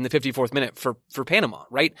goal in the 54th minute for Panama,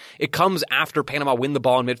 right? It comes after Panama win the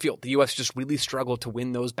ball in midfield. The U.S. just really struggled to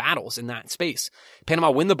win those battles in that space. Panama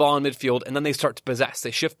win the ball in midfield, and then they start to possess. They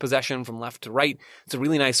shift possession from left to right. It's a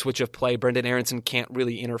really nice switch of play. Brendan Aronson can't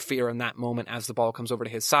really interfere in that moment as the ball comes over to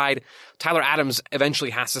his side. Tyler Adams eventually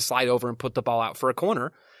has to slide over and put the ball out for a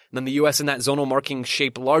corner. And then the U.S. in that zonal marking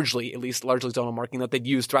shape largely zonal marking that they'd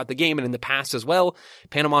used throughout the game and in the past as well.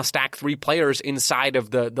 Panama stacked 3 players inside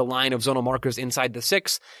of the line of zonal markers inside the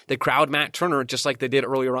 6. They crowd Matt Turner just like they did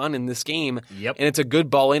earlier on in this game. Yep. And it's a good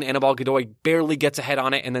ball in. Anibal Godoy barely gets ahead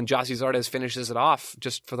on it, and then Gyasi Zardes finishes it off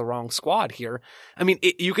just for the wrong squad here. I mean,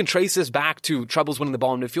 you can trace this back to troubles winning the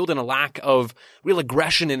ball in midfield and a lack of real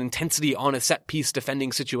aggression and intensity on a set-piece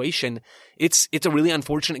defending situation. It's a really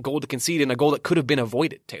unfortunate goal to concede, and a goal that could have been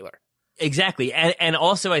avoided, Taylor. Exactly. And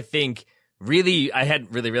also I think really, I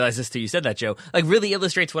hadn't really realized this till you said that, Joe, really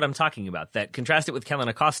illustrates what I'm talking about. That contrast it with Kellen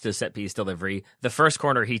Acosta's set piece delivery. The first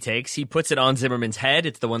corner he takes, he puts it on Zimmerman's head.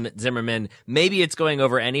 It's the one that Zimmerman, maybe it's going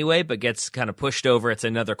over anyway, but gets kind of pushed over. It's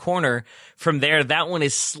another corner. From there, that one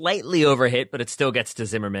is slightly overhit, but it still gets to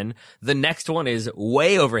Zimmerman. The next one is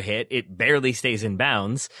way overhit. It barely stays in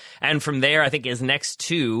bounds. And from there, I think his next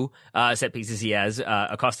 2 set pieces he has,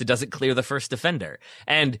 Acosta doesn't clear the first defender.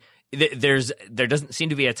 And there doesn't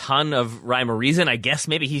seem to be a ton of rhyme or reason. I guess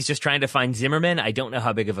maybe he's just trying to find Zimmerman. I don't know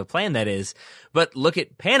how big of a plan that is. But look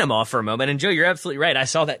at Panama for a moment. And Joe, you're absolutely right. I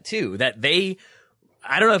saw that too. That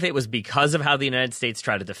I don't know if it was because of how the United States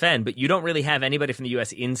try to defend, but you don't really have anybody from the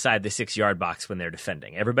U.S. inside the 6-yard box when they're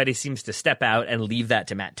defending. Everybody seems to step out and leave that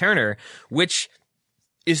to Matt Turner, which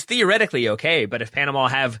is theoretically okay. But if Panama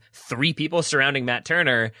have 3 people surrounding Matt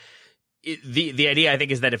Turner, the idea, I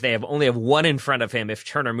think, is that if they only have 1 in front of him, if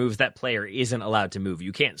Turner moves, that player isn't allowed to move.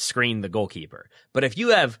 You can't screen the goalkeeper. But if you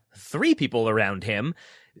have 3 people around him,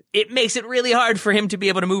 it makes it really hard for him to be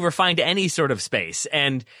able to move or find any sort of space.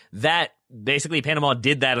 And that basically Panama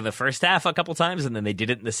did that in the first half a couple times, and then they did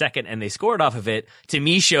it in the second, and they scored off of it. To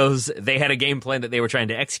me, shows they had a game plan that they were trying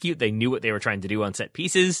to execute. They knew what they were trying to do on set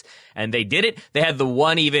pieces, and they did it. They had the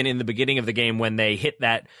one even in the beginning of the game when they hit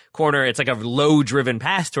that corner. It's like a low-driven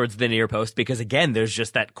pass towards the near post because, again, there's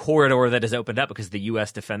just that corridor that is opened up because the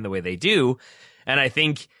U.S. defend the way they do. And I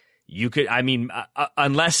think you could,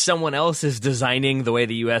 unless someone else is designing the way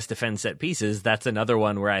the U.S. defends set pieces, that's another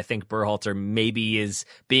one where I think Berhalter maybe is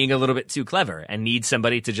being a little bit too clever and needs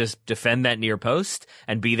somebody to just defend that near post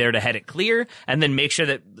and be there to head it clear and then make sure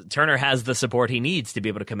that Turner has the support he needs to be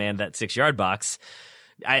able to command that 6-yard box.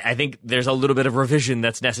 I think there's a little bit of revision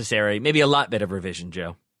that's necessary, maybe a lot bit of revision,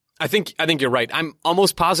 Joe. I think you're right. I'm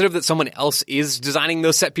almost positive that someone else is designing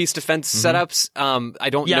those set piece defense setups. I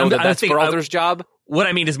don't know that that's Berhalter's job. What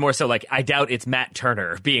I mean is more so I doubt it's Matt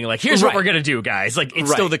Turner being like, here's what we're going to do, guys.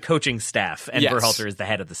 It's still the coaching staff, and Berhalter is the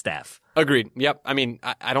head of the staff. Agreed. Yep.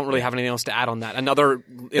 I don't really have anything else to add on that. Another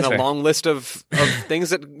in a long list of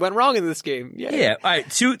things that went wrong in this game. Yeah. All right.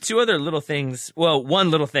 Two other little things. Well,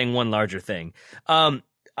 one little thing, one larger thing.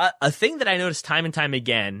 A thing that I noticed time and time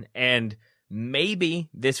again, and maybe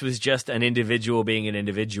this was just an individual being an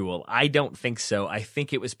individual. I don't think so. I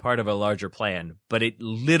think it was part of a larger plan, but it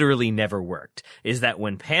literally never worked. Is that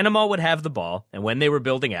when Panama would have the ball and when they were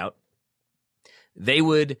building out, they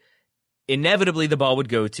would inevitably the ball would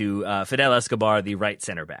go to Fidel Escobar, the right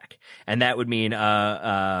center back, and that would mean who's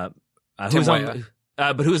on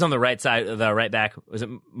the right side, the right back? Was it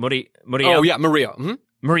Murillo? Oh yeah, Murillo. Mm-hmm.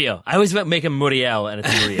 Murillo. I always make him Muriel, and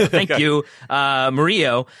it's Murillo. Thank you.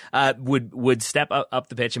 Murillo would step up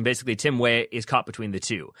the pitch, and basically Tim Weah is caught between the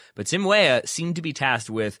two. But Tim Weah seemed to be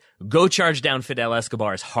tasked with go charge down Fidel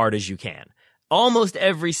Escobar as hard as you can. Almost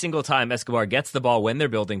every single time Escobar gets the ball when they're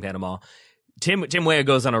building Panama, Tim Weah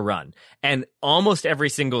goes on a run, and almost every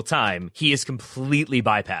single time he is completely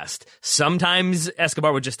bypassed. Sometimes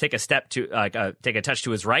Escobar would just take a step to take a touch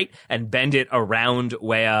to his right and bend it around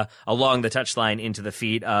Weah along the touchline into the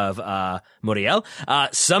feet of Muriel.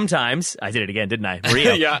 Sometimes I did it again, didn't I?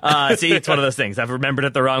 Murillo. Yeah. See, it's one of those things. I've remembered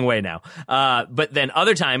it the wrong way now. But then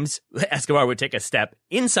other times Escobar would take a step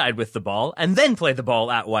inside with the ball and then play the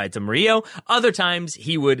ball out wide to Murillo. Other times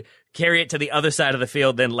he would carry it to the other side of the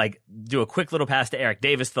field, then do a quick little pass to Eric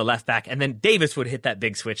Davis, the left back, and then Davis would hit that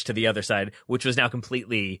big switch to the other side, which was now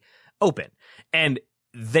completely open. And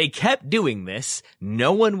they kept doing this.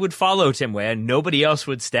 No one would follow Tim Weah. Nobody else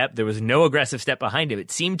would step. There was no aggressive step behind him. It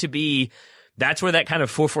seemed to be, that's where that kind of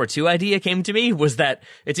 4-4-2 idea came to me, was that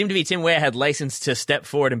it seemed to be Tim Weah had license to step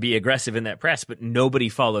forward and be aggressive in that press, but nobody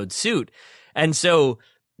followed suit. And so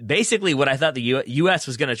basically what I thought the U.S.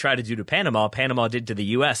 was going to try to do to Panama did to the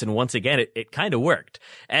U.S. And once again, it kind of worked.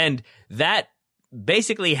 And that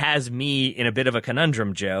basically has me in a bit of a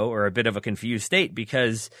conundrum, Joe, or a bit of a confused state,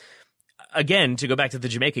 because again, to go back to the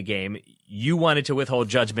Jamaica game, you wanted to withhold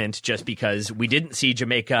judgment just because we didn't see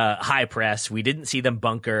Jamaica high press. We didn't see them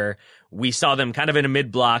bunker. We saw them kind of in a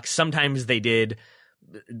mid block. Sometimes they did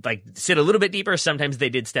sit a little bit deeper. Sometimes they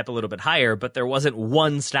did step a little bit higher, but there wasn't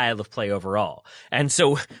one style of play overall. And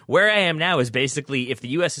so where I am now is basically if the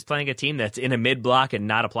U.S. is playing a team that's in a mid block and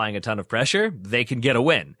not applying a ton of pressure, they can get a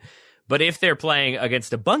win. But if they're playing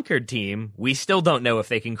against a bunkered team, we still don't know if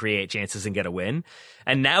they can create chances and get a win.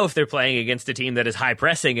 And now if they're playing against a team that is high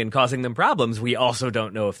pressing and causing them problems, we also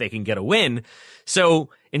don't know if they can get a win. So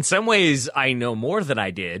in some ways, I know more than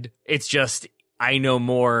I did. It's just I know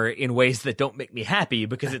more in ways that don't make me happy,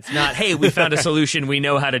 because it's not, hey, we found a solution. We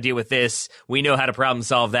know how to deal with this. We know how to problem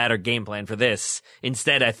solve that or game plan for this.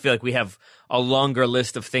 Instead, I feel like we have a longer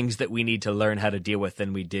list of things that we need to learn how to deal with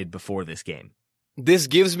than we did before this game. This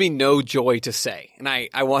gives me no joy to say, and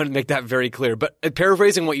I want to make that very clear. But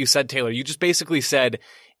paraphrasing what you said, Taylor, you just basically said,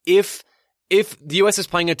 if the U.S. is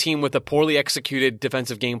playing a team with a poorly executed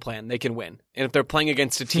defensive game plan, they can win. And if they're playing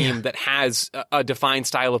against a team that has a defined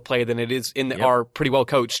style of play, then it is are pretty well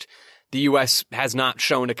coached. The U.S. has not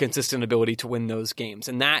shown a consistent ability to win those games,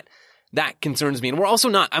 and that concerns me. And I'm also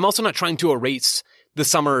not trying to erase the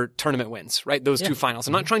summer tournament wins, right? Those two finals.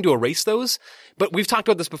 I'm not trying to erase those, but we've talked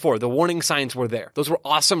about this before. The warning signs were there. Those were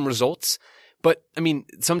awesome results. But, I mean,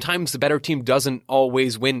 sometimes the better team doesn't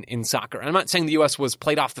always win in soccer. And I'm not saying the U.S. was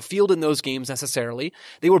played off the field in those games necessarily.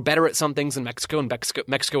 They were better at some things than Mexico, and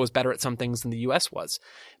Mexico was better at some things than the U.S. was.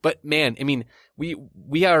 But, man, I mean,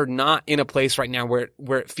 we are not in a place right now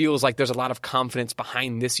where it feels like there's a lot of confidence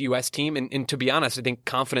behind this U.S. team. And to be honest, I think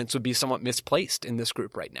confidence would be somewhat misplaced in this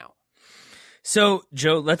group right now. So,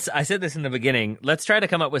 Joe, I said this in the beginning, let's try to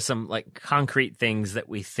come up with some concrete things that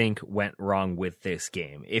we think went wrong with this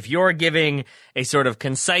game. If you're giving a sort of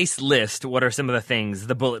concise list, what are some of the things,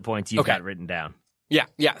 the bullet points you've got written down? Yeah.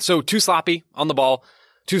 So too sloppy on the ball,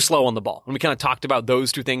 too slow on the ball. And we kind of talked about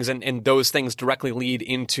those two things, and those things directly lead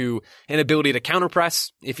into an ability to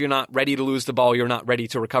counterpress. If you're not ready to lose the ball, you're not ready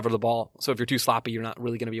to recover the ball. So if you're too sloppy, you're not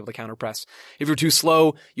really going to be able to counterpress. If you're too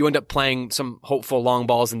slow, you end up playing some hopeful long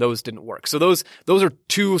balls, and those didn't work. So those are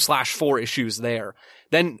 2/4 issues there.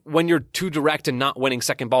 Then when you're too direct and not winning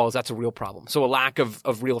second balls, that's a real problem. So a lack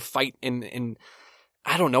of real fight in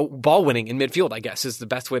I don't know, ball winning in midfield, I guess, is the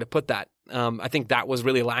best way to put that. I think that was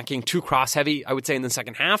really lacking. Too cross heavy, I would say, in the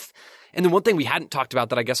second half. And then one thing we hadn't talked about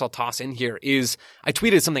that I guess I'll toss in here is I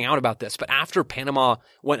tweeted something out about this, but after Panama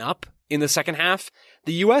went up in the second half,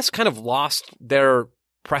 the U.S. kind of lost their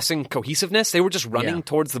pressing cohesiveness. They were just running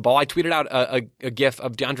towards the ball. I tweeted out a gif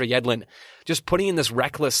of DeAndre Yedlin just putting in this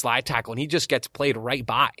reckless slide tackle, and he just gets played right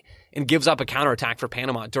by and gives up a counterattack for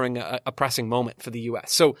Panama during a pressing moment for the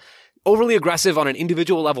U.S. So overly aggressive on an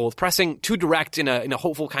individual level with pressing, too direct in a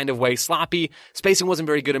hopeful kind of way, sloppy, spacing wasn't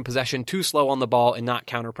very good in possession, too slow on the ball, and not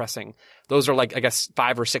counter-pressing. Those are I guess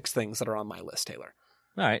 5 or 6 things that are on my list, Taylor.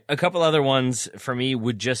 All right. A couple other ones for me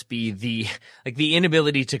would just be the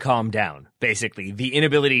inability to calm down, basically. The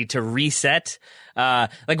inability to reset.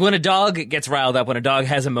 When a dog gets riled up, when a dog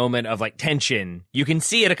has a moment of tension, you can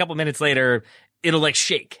see it a couple minutes later. it'll like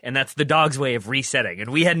shake, and that's the dog's way of resetting.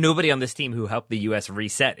 And we had nobody on this team who helped the U.S.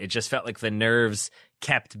 reset. It just felt like the nerves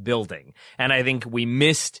kept building. And I think we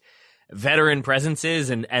missed veteran presences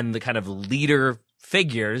and the kind of leader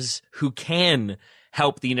figures who can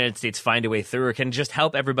help the United States find a way through, or can just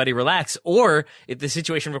help everybody relax, or if the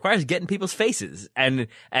situation requires, get in people's faces. And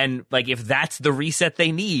like, if that's the reset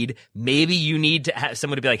they need, maybe you need to have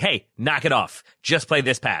someone to be like, hey, knock it off. Just play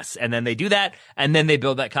this pass. And then they do that, and then they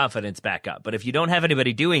build that confidence back up. But if you don't have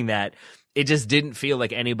anybody doing that, it just didn't feel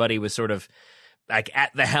like anybody was sort of like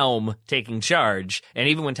at the helm taking charge. And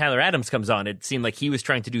even when Tyler Adams comes on, it seemed like he was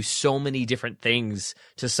trying to do so many different things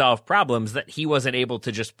to solve problems that he wasn't able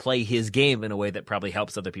to just play his game in a way that probably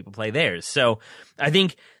helps other people play theirs. So I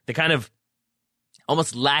think the kind of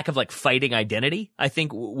almost lack of like fighting identity, I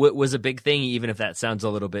think was a big thing, even if that sounds a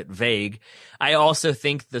little bit vague. I also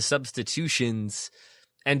think the substitutions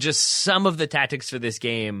and just some of the tactics for this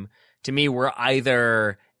game, to me, were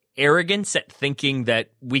either arrogance at thinking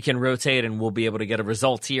that we can rotate and we'll be able to get a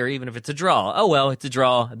result here, even if it's a draw. Oh, well, it's a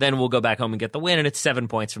draw. Then we'll go back home and get the win, and it's 7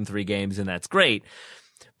 points from 3 games, and that's great.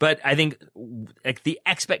 But I think like the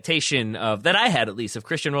expectation of that I had, at least, of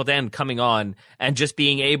Christian Roldan coming on and just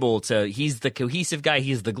being able to, he's the cohesive guy,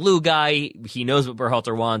 he's the glue guy, he knows what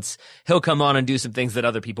Berhalter wants, he'll come on and do some things that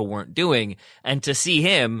other people weren't doing. And to see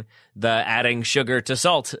him, the adding sugar to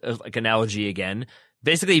salt like analogy again,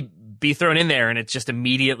 basically be thrown in there and it's just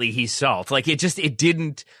immediately he's salt. Like it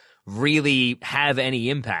didn't really have any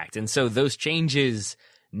impact. And so those changes,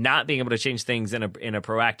 not being able to change things in a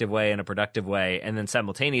proactive way, in a productive way, and then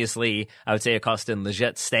simultaneously, I would say Acosta and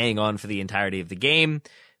Lletget staying on for the entirety of the game.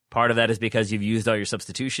 Part of that is because you've used all your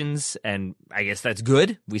substitutions, and I guess that's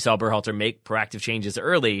good. We saw Berhalter make proactive changes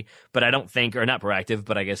early, but I don't think, or not proactive,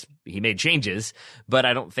 but I guess he made changes, but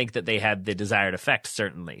I don't think that they had the desired effect,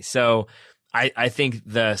 certainly. So I think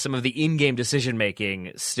some of the in-game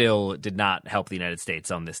decision-making still did not help the United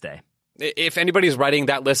States on this day. If anybody's writing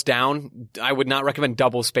that list down, I would not recommend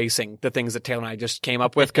double spacing the things that Taylor and I just came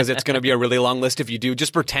up with, because it's going to be a really long list if you do.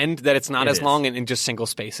 Just pretend that it's not as long and just single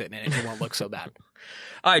space it, and it won't look so bad.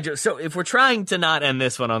 All right, Joe, so if we're trying to not end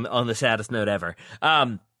this one on the saddest note ever,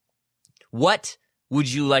 what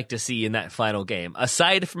would you like to see in that final game?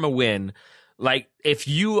 Aside from a win, like if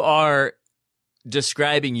you are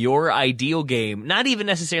describing your ideal game, not even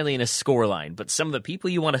necessarily in a scoreline, but some of the people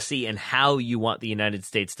you want to see and how you want the United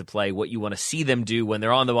States to play, what you want to see them do when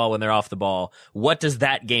they're on the ball, when they're off the ball. What does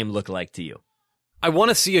that game look like to you? I want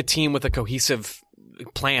to see a team with a cohesive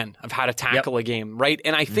plan of how to tackle a game, right?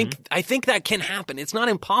 And I think that can happen. It's not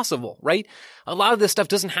impossible, right? A lot of this stuff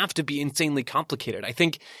doesn't have to be insanely complicated. I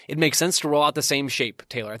think it makes sense to roll out the same shape,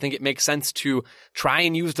 Taylor. I think it makes sense to try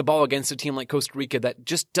and use the ball against a team like Costa Rica that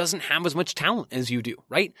just doesn't have as much talent as you do,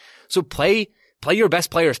 right? So play your best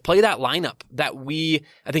players, play that lineup that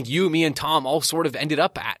I think you, me, and Tom all sort of ended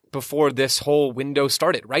up at before this whole window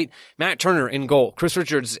started, right? Matt Turner in goal, Chris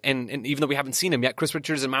Richards, and even though we haven't seen him yet, Chris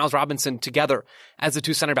Richards and Miles Robinson together as the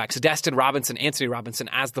 2 center backs, Destin Robinson, Anthony Robinson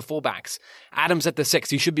as the fullbacks, Adams at the 6,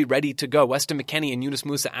 he should be ready to go, Weston McKennie and Yunus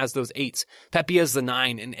Musa as those 8s, Pepe as the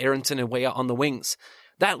 9, and Aronson and Weah on the wings.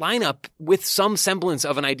 That lineup, with some semblance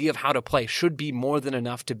of an idea of how to play, should be more than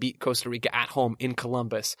enough to beat Costa Rica at home in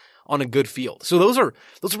Columbus on a good field. So those are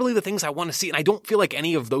really the things I want to see. And I don't feel like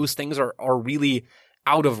any of those things are really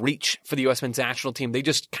out of reach for the U.S. men's national team. They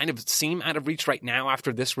just kind of seem out of reach right now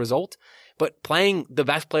after this result. But playing the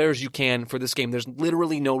best players you can for this game, there's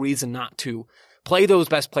literally no reason not to. Play those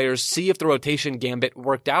best players, see if the rotation gambit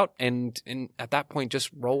worked out, and at that point,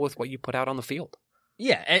 just roll with what you put out on the field.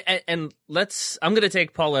 Yeah, and I'm going to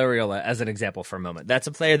take Paul Arriola as an example for a moment. That's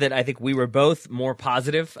a player that I think we were both more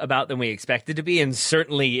positive about than we expected to be, and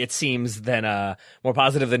certainly it seems than more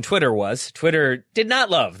positive than Twitter was. Twitter did not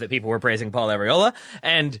love that people were praising Paul Arriola,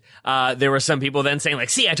 and there were some people then saying like,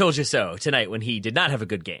 see, I told you so tonight when he did not have a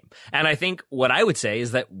good game. And I think what I would say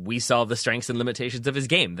is that we saw the strengths and limitations of his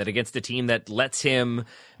game, that against a team that lets him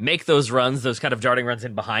make those runs, those kind of darting runs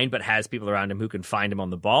in behind, but has people around him who can find him on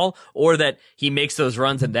the ball, or that he makes those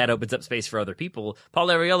runs and that opens up space for other people. Paul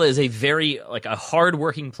Arriola is a very, like, a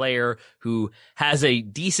hard-working player who has a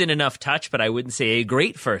decent enough touch, but I wouldn't say a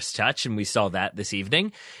great first touch, and we saw that this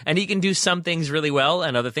evening. And he can do some things really well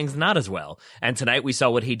and other things not as well. And tonight we saw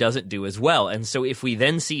what he doesn't do as well. And so if we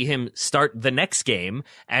then see him start the next game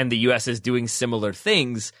and the U.S. is doing similar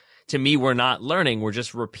things, to me, we're not learning. We're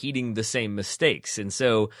just repeating the same mistakes. And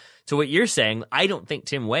so to what you're saying, I don't think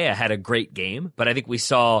Tim Weah had a great game, but I think we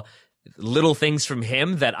saw little things from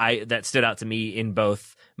him that stood out to me in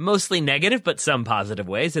both mostly negative, but some positive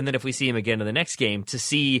ways. And then if we see him again in the next game, to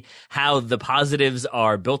see how the positives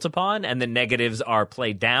are built upon and the negatives are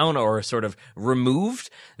played down or sort of removed,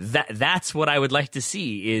 that's what I would like to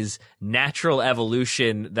see, is natural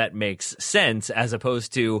evolution that makes sense, as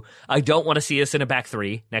opposed to, I don't want to see us in a back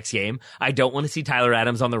three next game. I don't want to see Tyler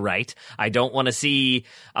Adams on the right. I don't want to see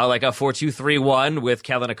like a 4-2-3-1 with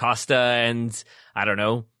Kellen Acosta and, I don't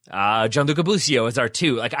know, Gianluca Busio as our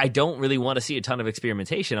two. Like, I don't really want to see a ton of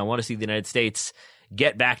experimentation. I want to see the United States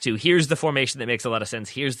get back to, here's the formation that makes a lot of sense,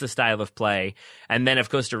 here's the style of play. And then if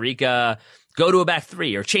Costa Rica go to a back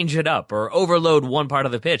three or change it up or overload one part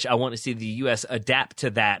of the pitch, I want to see the U.S. adapt to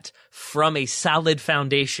that from a solid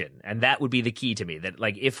foundation. And that would be the key to me, that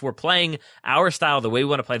like, if we're playing our style, the way we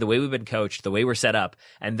want to play, the way we've been coached, the way we're set up,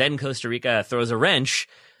 and then Costa Rica throws a wrench,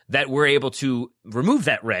 that we're able to remove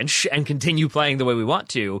that wrench and continue playing the way we want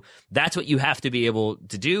to. That's what you have to be able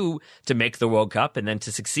to do to make the World Cup and then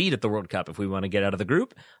to succeed at the World Cup if we want to get out of the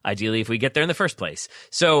group, ideally if we get there in the first place.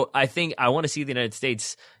 So I think I want to see the United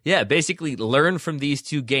States, basically learn from these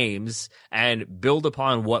two games and build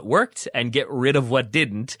upon what worked and get rid of what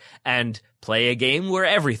didn't and play a game where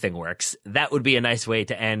everything works. That would be a nice way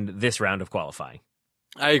to end this round of qualifying.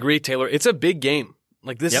 I agree, Taylor. It's a big game.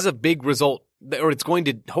 Like, this is a big result, or it's going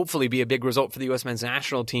to hopefully be a big result for the U.S. men's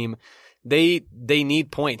national team. They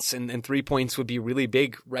need points, and 3 points would be really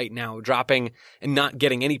big right now. Dropping and not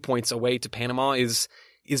getting any points away to Panama is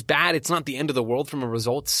bad. It's not the end of the world from a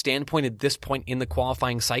results standpoint at this point in the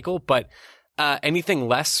qualifying cycle, but anything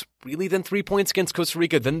less really than 3 points against Costa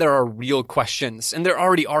Rica, then there are real questions, and there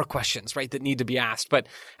already are questions, right, that need to be asked. But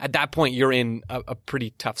at that point, you're in a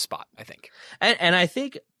pretty tough spot, I think. And I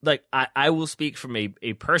think, like, I will speak from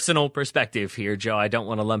a personal perspective here, Joe. I don't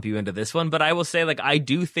want to lump you into this one, but I will say, like, I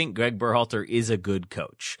do think Greg Berhalter is a good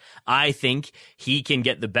coach. I think he can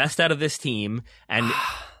get the best out of this team, and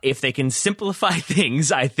if they can simplify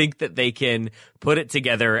things, I think that they can put it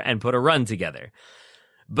together and put a run together.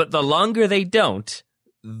 But the longer they don't,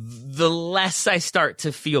 the less I start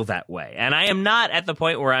to feel that way. And I am not at the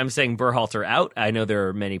point where I'm saying Berhalter out. I know there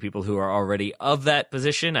are many people who are already of that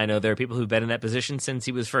position. I know there are people who've been in that position since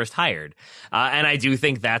he was first hired. And I do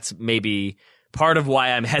think that's maybe part of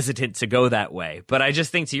why I'm hesitant to go that way. But I just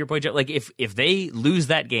think, to your point, Joe, like, if they lose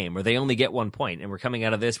that game or they only get 1 point and we're coming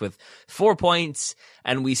out of this with 4 points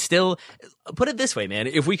and we still, put it this way, man,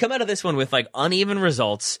 if we come out of this one with like uneven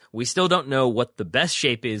results, we still don't know what the best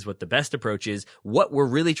shape is, what the best approach is, what we're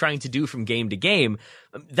really trying to do from game to game,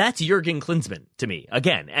 that's Jurgen Klinsmann to me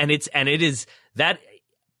again. And it is that,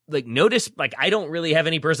 like, notice, like, I don't really have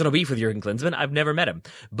any personal beef with Jurgen Klinsmann. I've never met him,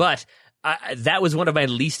 but that was one of my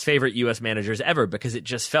least favorite U.S. managers ever, because it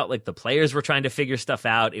just felt like the players were trying to figure stuff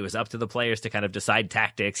out. It was up to the players to kind of decide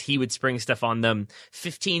tactics. He would spring stuff on them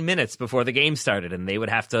 15 minutes before the game started, and they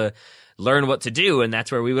would have to learn what to do. And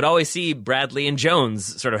that's where we would always see Bradley and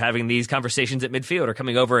Jones sort of having these conversations at midfield or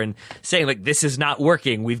coming over and saying, like, this is not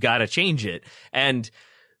working. We've got to change it. And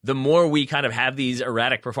the more we kind of have these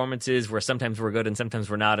erratic performances where sometimes we're good and sometimes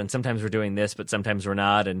we're not, and sometimes we're doing this, but sometimes we're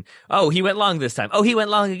not, and, oh, he went long this time. Oh, he went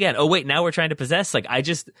long again. Oh, wait, now we're trying to possess. Like,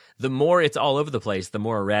 the more it's all over the place, the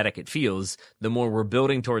more erratic it feels, the more we're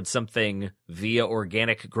building towards something via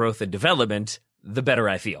organic growth and development, the better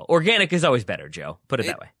I feel. Organic is always better, Joe. Put it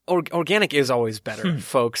that way. Organic is always better,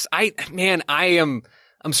 folks. I'm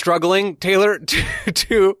struggling, Taylor,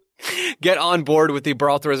 to get on board with the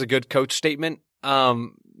Berhalter as a good coach statement.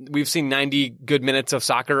 We've seen 90 good minutes of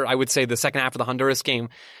soccer. I would say the second half of the Honduras game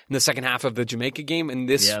and the second half of the Jamaica game in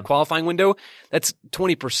this qualifying window, that's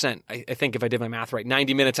 20%. I think, if I did my math right,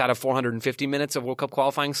 90 minutes out of 450 minutes of World Cup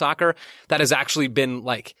qualifying soccer. That has actually been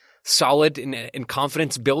like solid in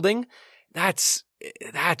confidence building. That's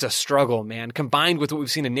a struggle, man. Combined with what we've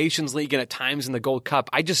seen in Nations League and at times in the Gold Cup.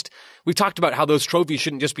 We've talked about how those trophies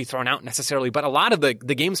shouldn't just be thrown out necessarily, but a lot of the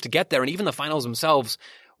games to get there and even the finals themselves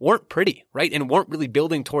weren't pretty, right? And weren't really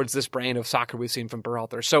building towards this brand of soccer we've seen from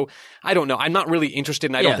Berhalter. So I don't know. I'm not really interested,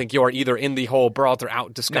 and I don't think you are either, in the whole Berhalter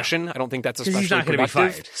out discussion. No. I don't think that's especially he's not productive. Going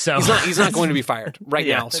to be fired, so. He's not going to be fired right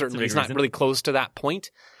now. Certainly, he's not really close to that point.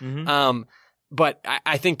 Mm-hmm. But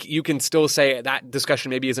I think you can still say that discussion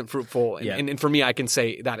maybe isn't fruitful. And for me, I can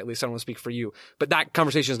say that, at least I don't want to speak for you. But that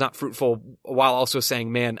conversation is not fruitful, while also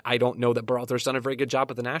saying, man, I don't know that Berhalter's done a very good job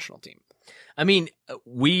with the national team. I mean,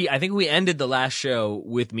 I think we ended the last show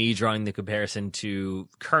with me drawing the comparison to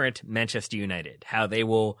current Manchester United, how they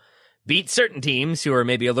will beat certain teams who are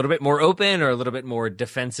maybe a little bit more open or a little bit more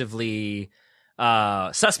defensively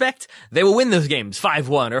suspect. They will win those games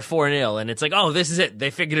 5-1 or 4-0, and it's like, oh, this is it. They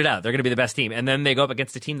figured it out. They're going to be the best team. And then they go up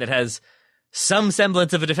against a team that has some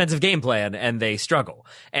semblance of a defensive game plan and they struggle.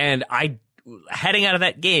 And heading out of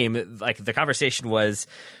that game, like the conversation was,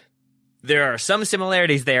 there are some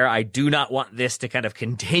similarities there. I do not want this to kind of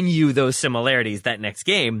continue those similarities that next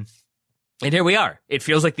game. And here we are. It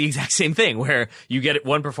feels like the exact same thing where you get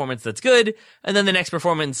one performance that's good and then the next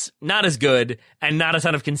performance not as good and not a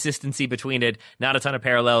ton of consistency between it, not a ton of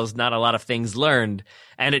parallels, not a lot of things learned.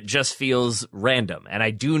 And it just feels random. And I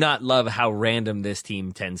do not love how random this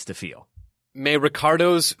team tends to feel. May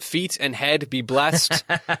Ricardo's feet and head be blessed,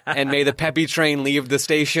 and may the Pepe train leave the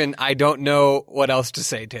station. I don't know what else to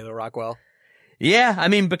say, Taylor Rockwell. Yeah, I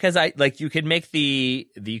mean, because you could make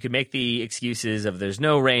the excuses of there's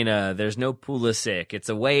no Reyna, there's no Pulisic, it's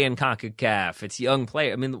away in CONCACAF, it's young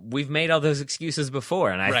play. I mean, we've made all those excuses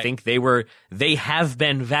before, and I think they have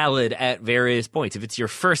been valid at various points. If it's your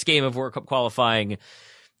first game of World Cup qualifying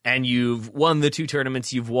and you've won the 2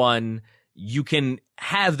 tournaments you've won, you can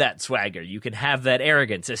have that swagger. You can have that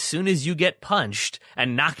arrogance. As soon as you get punched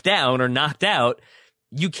and knocked down or knocked out,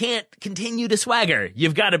 you can't continue to swagger.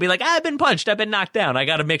 You've got to be like, I've been punched. I've been knocked down. I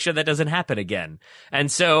got to make sure that doesn't happen again. And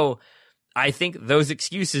so I think those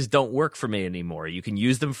excuses don't work for me anymore. You can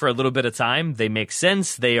use them for a little bit of time. They make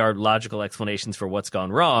sense. They are logical explanations for what's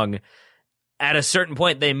gone wrong. At a certain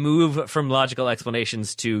point, they move from logical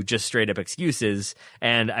explanations to just straight up excuses.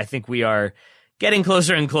 And I think we are getting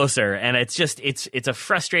closer and closer, and it's a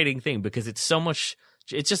frustrating thing because it's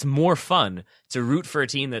just more fun to root for a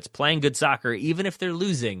team that's playing good soccer, even if they're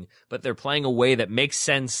losing, but they're playing a way that makes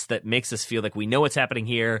sense, that makes us feel like we know what's happening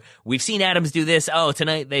here. We've seen Adams do this. Oh,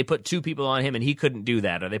 tonight they put 2 people on him and he couldn't do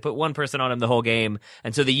that, or they put 1 person on him the whole game,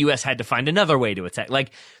 and so the U.S. had to find another way to attack. Like,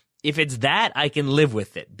 if it's that, I can live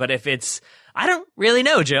with it. But if it's, I don't really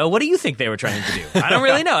know, Joe. What do you think they were trying to do? I don't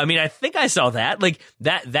really know. I mean, I think I saw that. Like,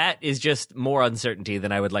 that is just more uncertainty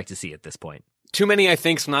than I would like to see at this point. Too many I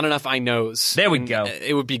thinks, not enough I knows. There we go.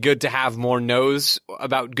 It would be good to have more knows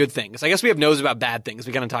about good things. I guess we have knows about bad things.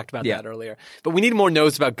 We kind of talked about that earlier. But we need more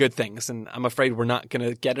knows about good things, and I'm afraid we're not going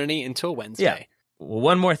to get any until Wednesday. Yeah. Well,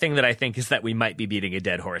 one more thing that I think is that we might be beating a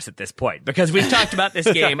dead horse at this point, because we've talked about this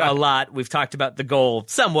game a lot. We've talked about the goal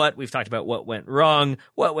somewhat. We've talked about what went wrong,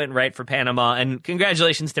 what went right for Panama, and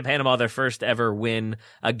congratulations to Panama, their first ever win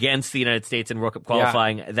against the United States in World Cup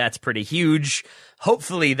qualifying. Yeah. That's pretty huge.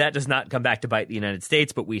 Hopefully that does not come back to bite the United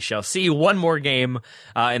States, but we shall see. One more game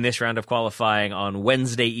in this round of qualifying on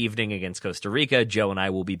Wednesday evening against Costa Rica. Joe and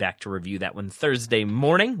I will be back to review that one Thursday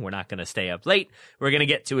morning. We're not going to stay up late. We're going to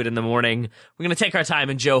get to it in the morning. We're going to take our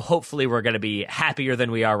time, and Joe, hopefully we're going to be happier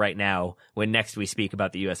than we are right now when next we speak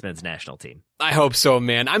about the U.S. men's national team. I hope so,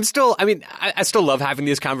 man. I still love having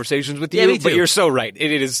these conversations with you, but you're so right.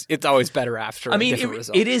 It's always better after a different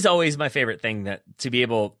result. It is always my favorite thing that to be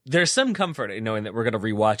able, there's some comfort in knowing that we're going to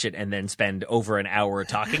rewatch it and then spend over an hour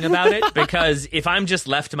talking about it, because if I'm just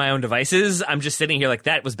left to my own devices, I'm just sitting here like,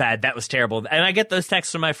 that was bad, that was terrible. And I get those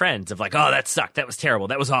texts from my friends of like, oh, that sucked, that was terrible,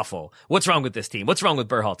 that was awful. What's wrong with this team? What's wrong with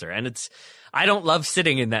Berhalter? And I don't love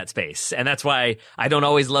sitting in that space. And that's why I don't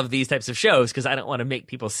always love these types of shows, because I don't want to make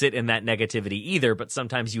people sit in that negativity either. But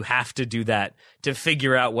sometimes you have to do that to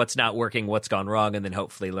figure out what's not working, what's gone wrong, and then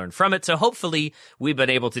hopefully learn from it. So hopefully we've been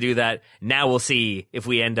able to do that. Now we'll see if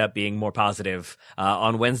we end up being more positive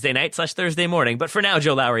on Wednesday night / Thursday morning. But for now,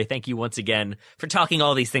 Joe Lowery, thank you once again for talking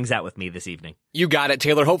all these things out with me this evening. You got it,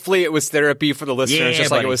 Taylor. Hopefully it was therapy for the listeners,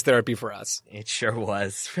 just like it was therapy for us. It sure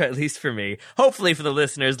was, at least for me. Hopefully for the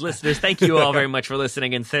listeners. Listeners, thank you all very much for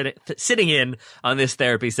listening and sitting in on this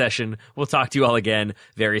therapy session. We'll talk to you all again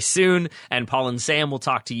very soon. And Paul and Sam will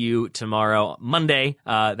talk to you tomorrow, Monday.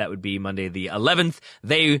 That would be Monday the 11th.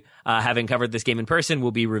 They, having covered this game in person,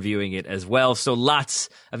 will be reviewing it as well. So lots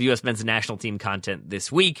of U.S. men's national team content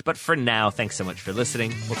this week. But for now, thanks so much for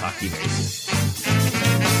listening. We'll talk to you very soon.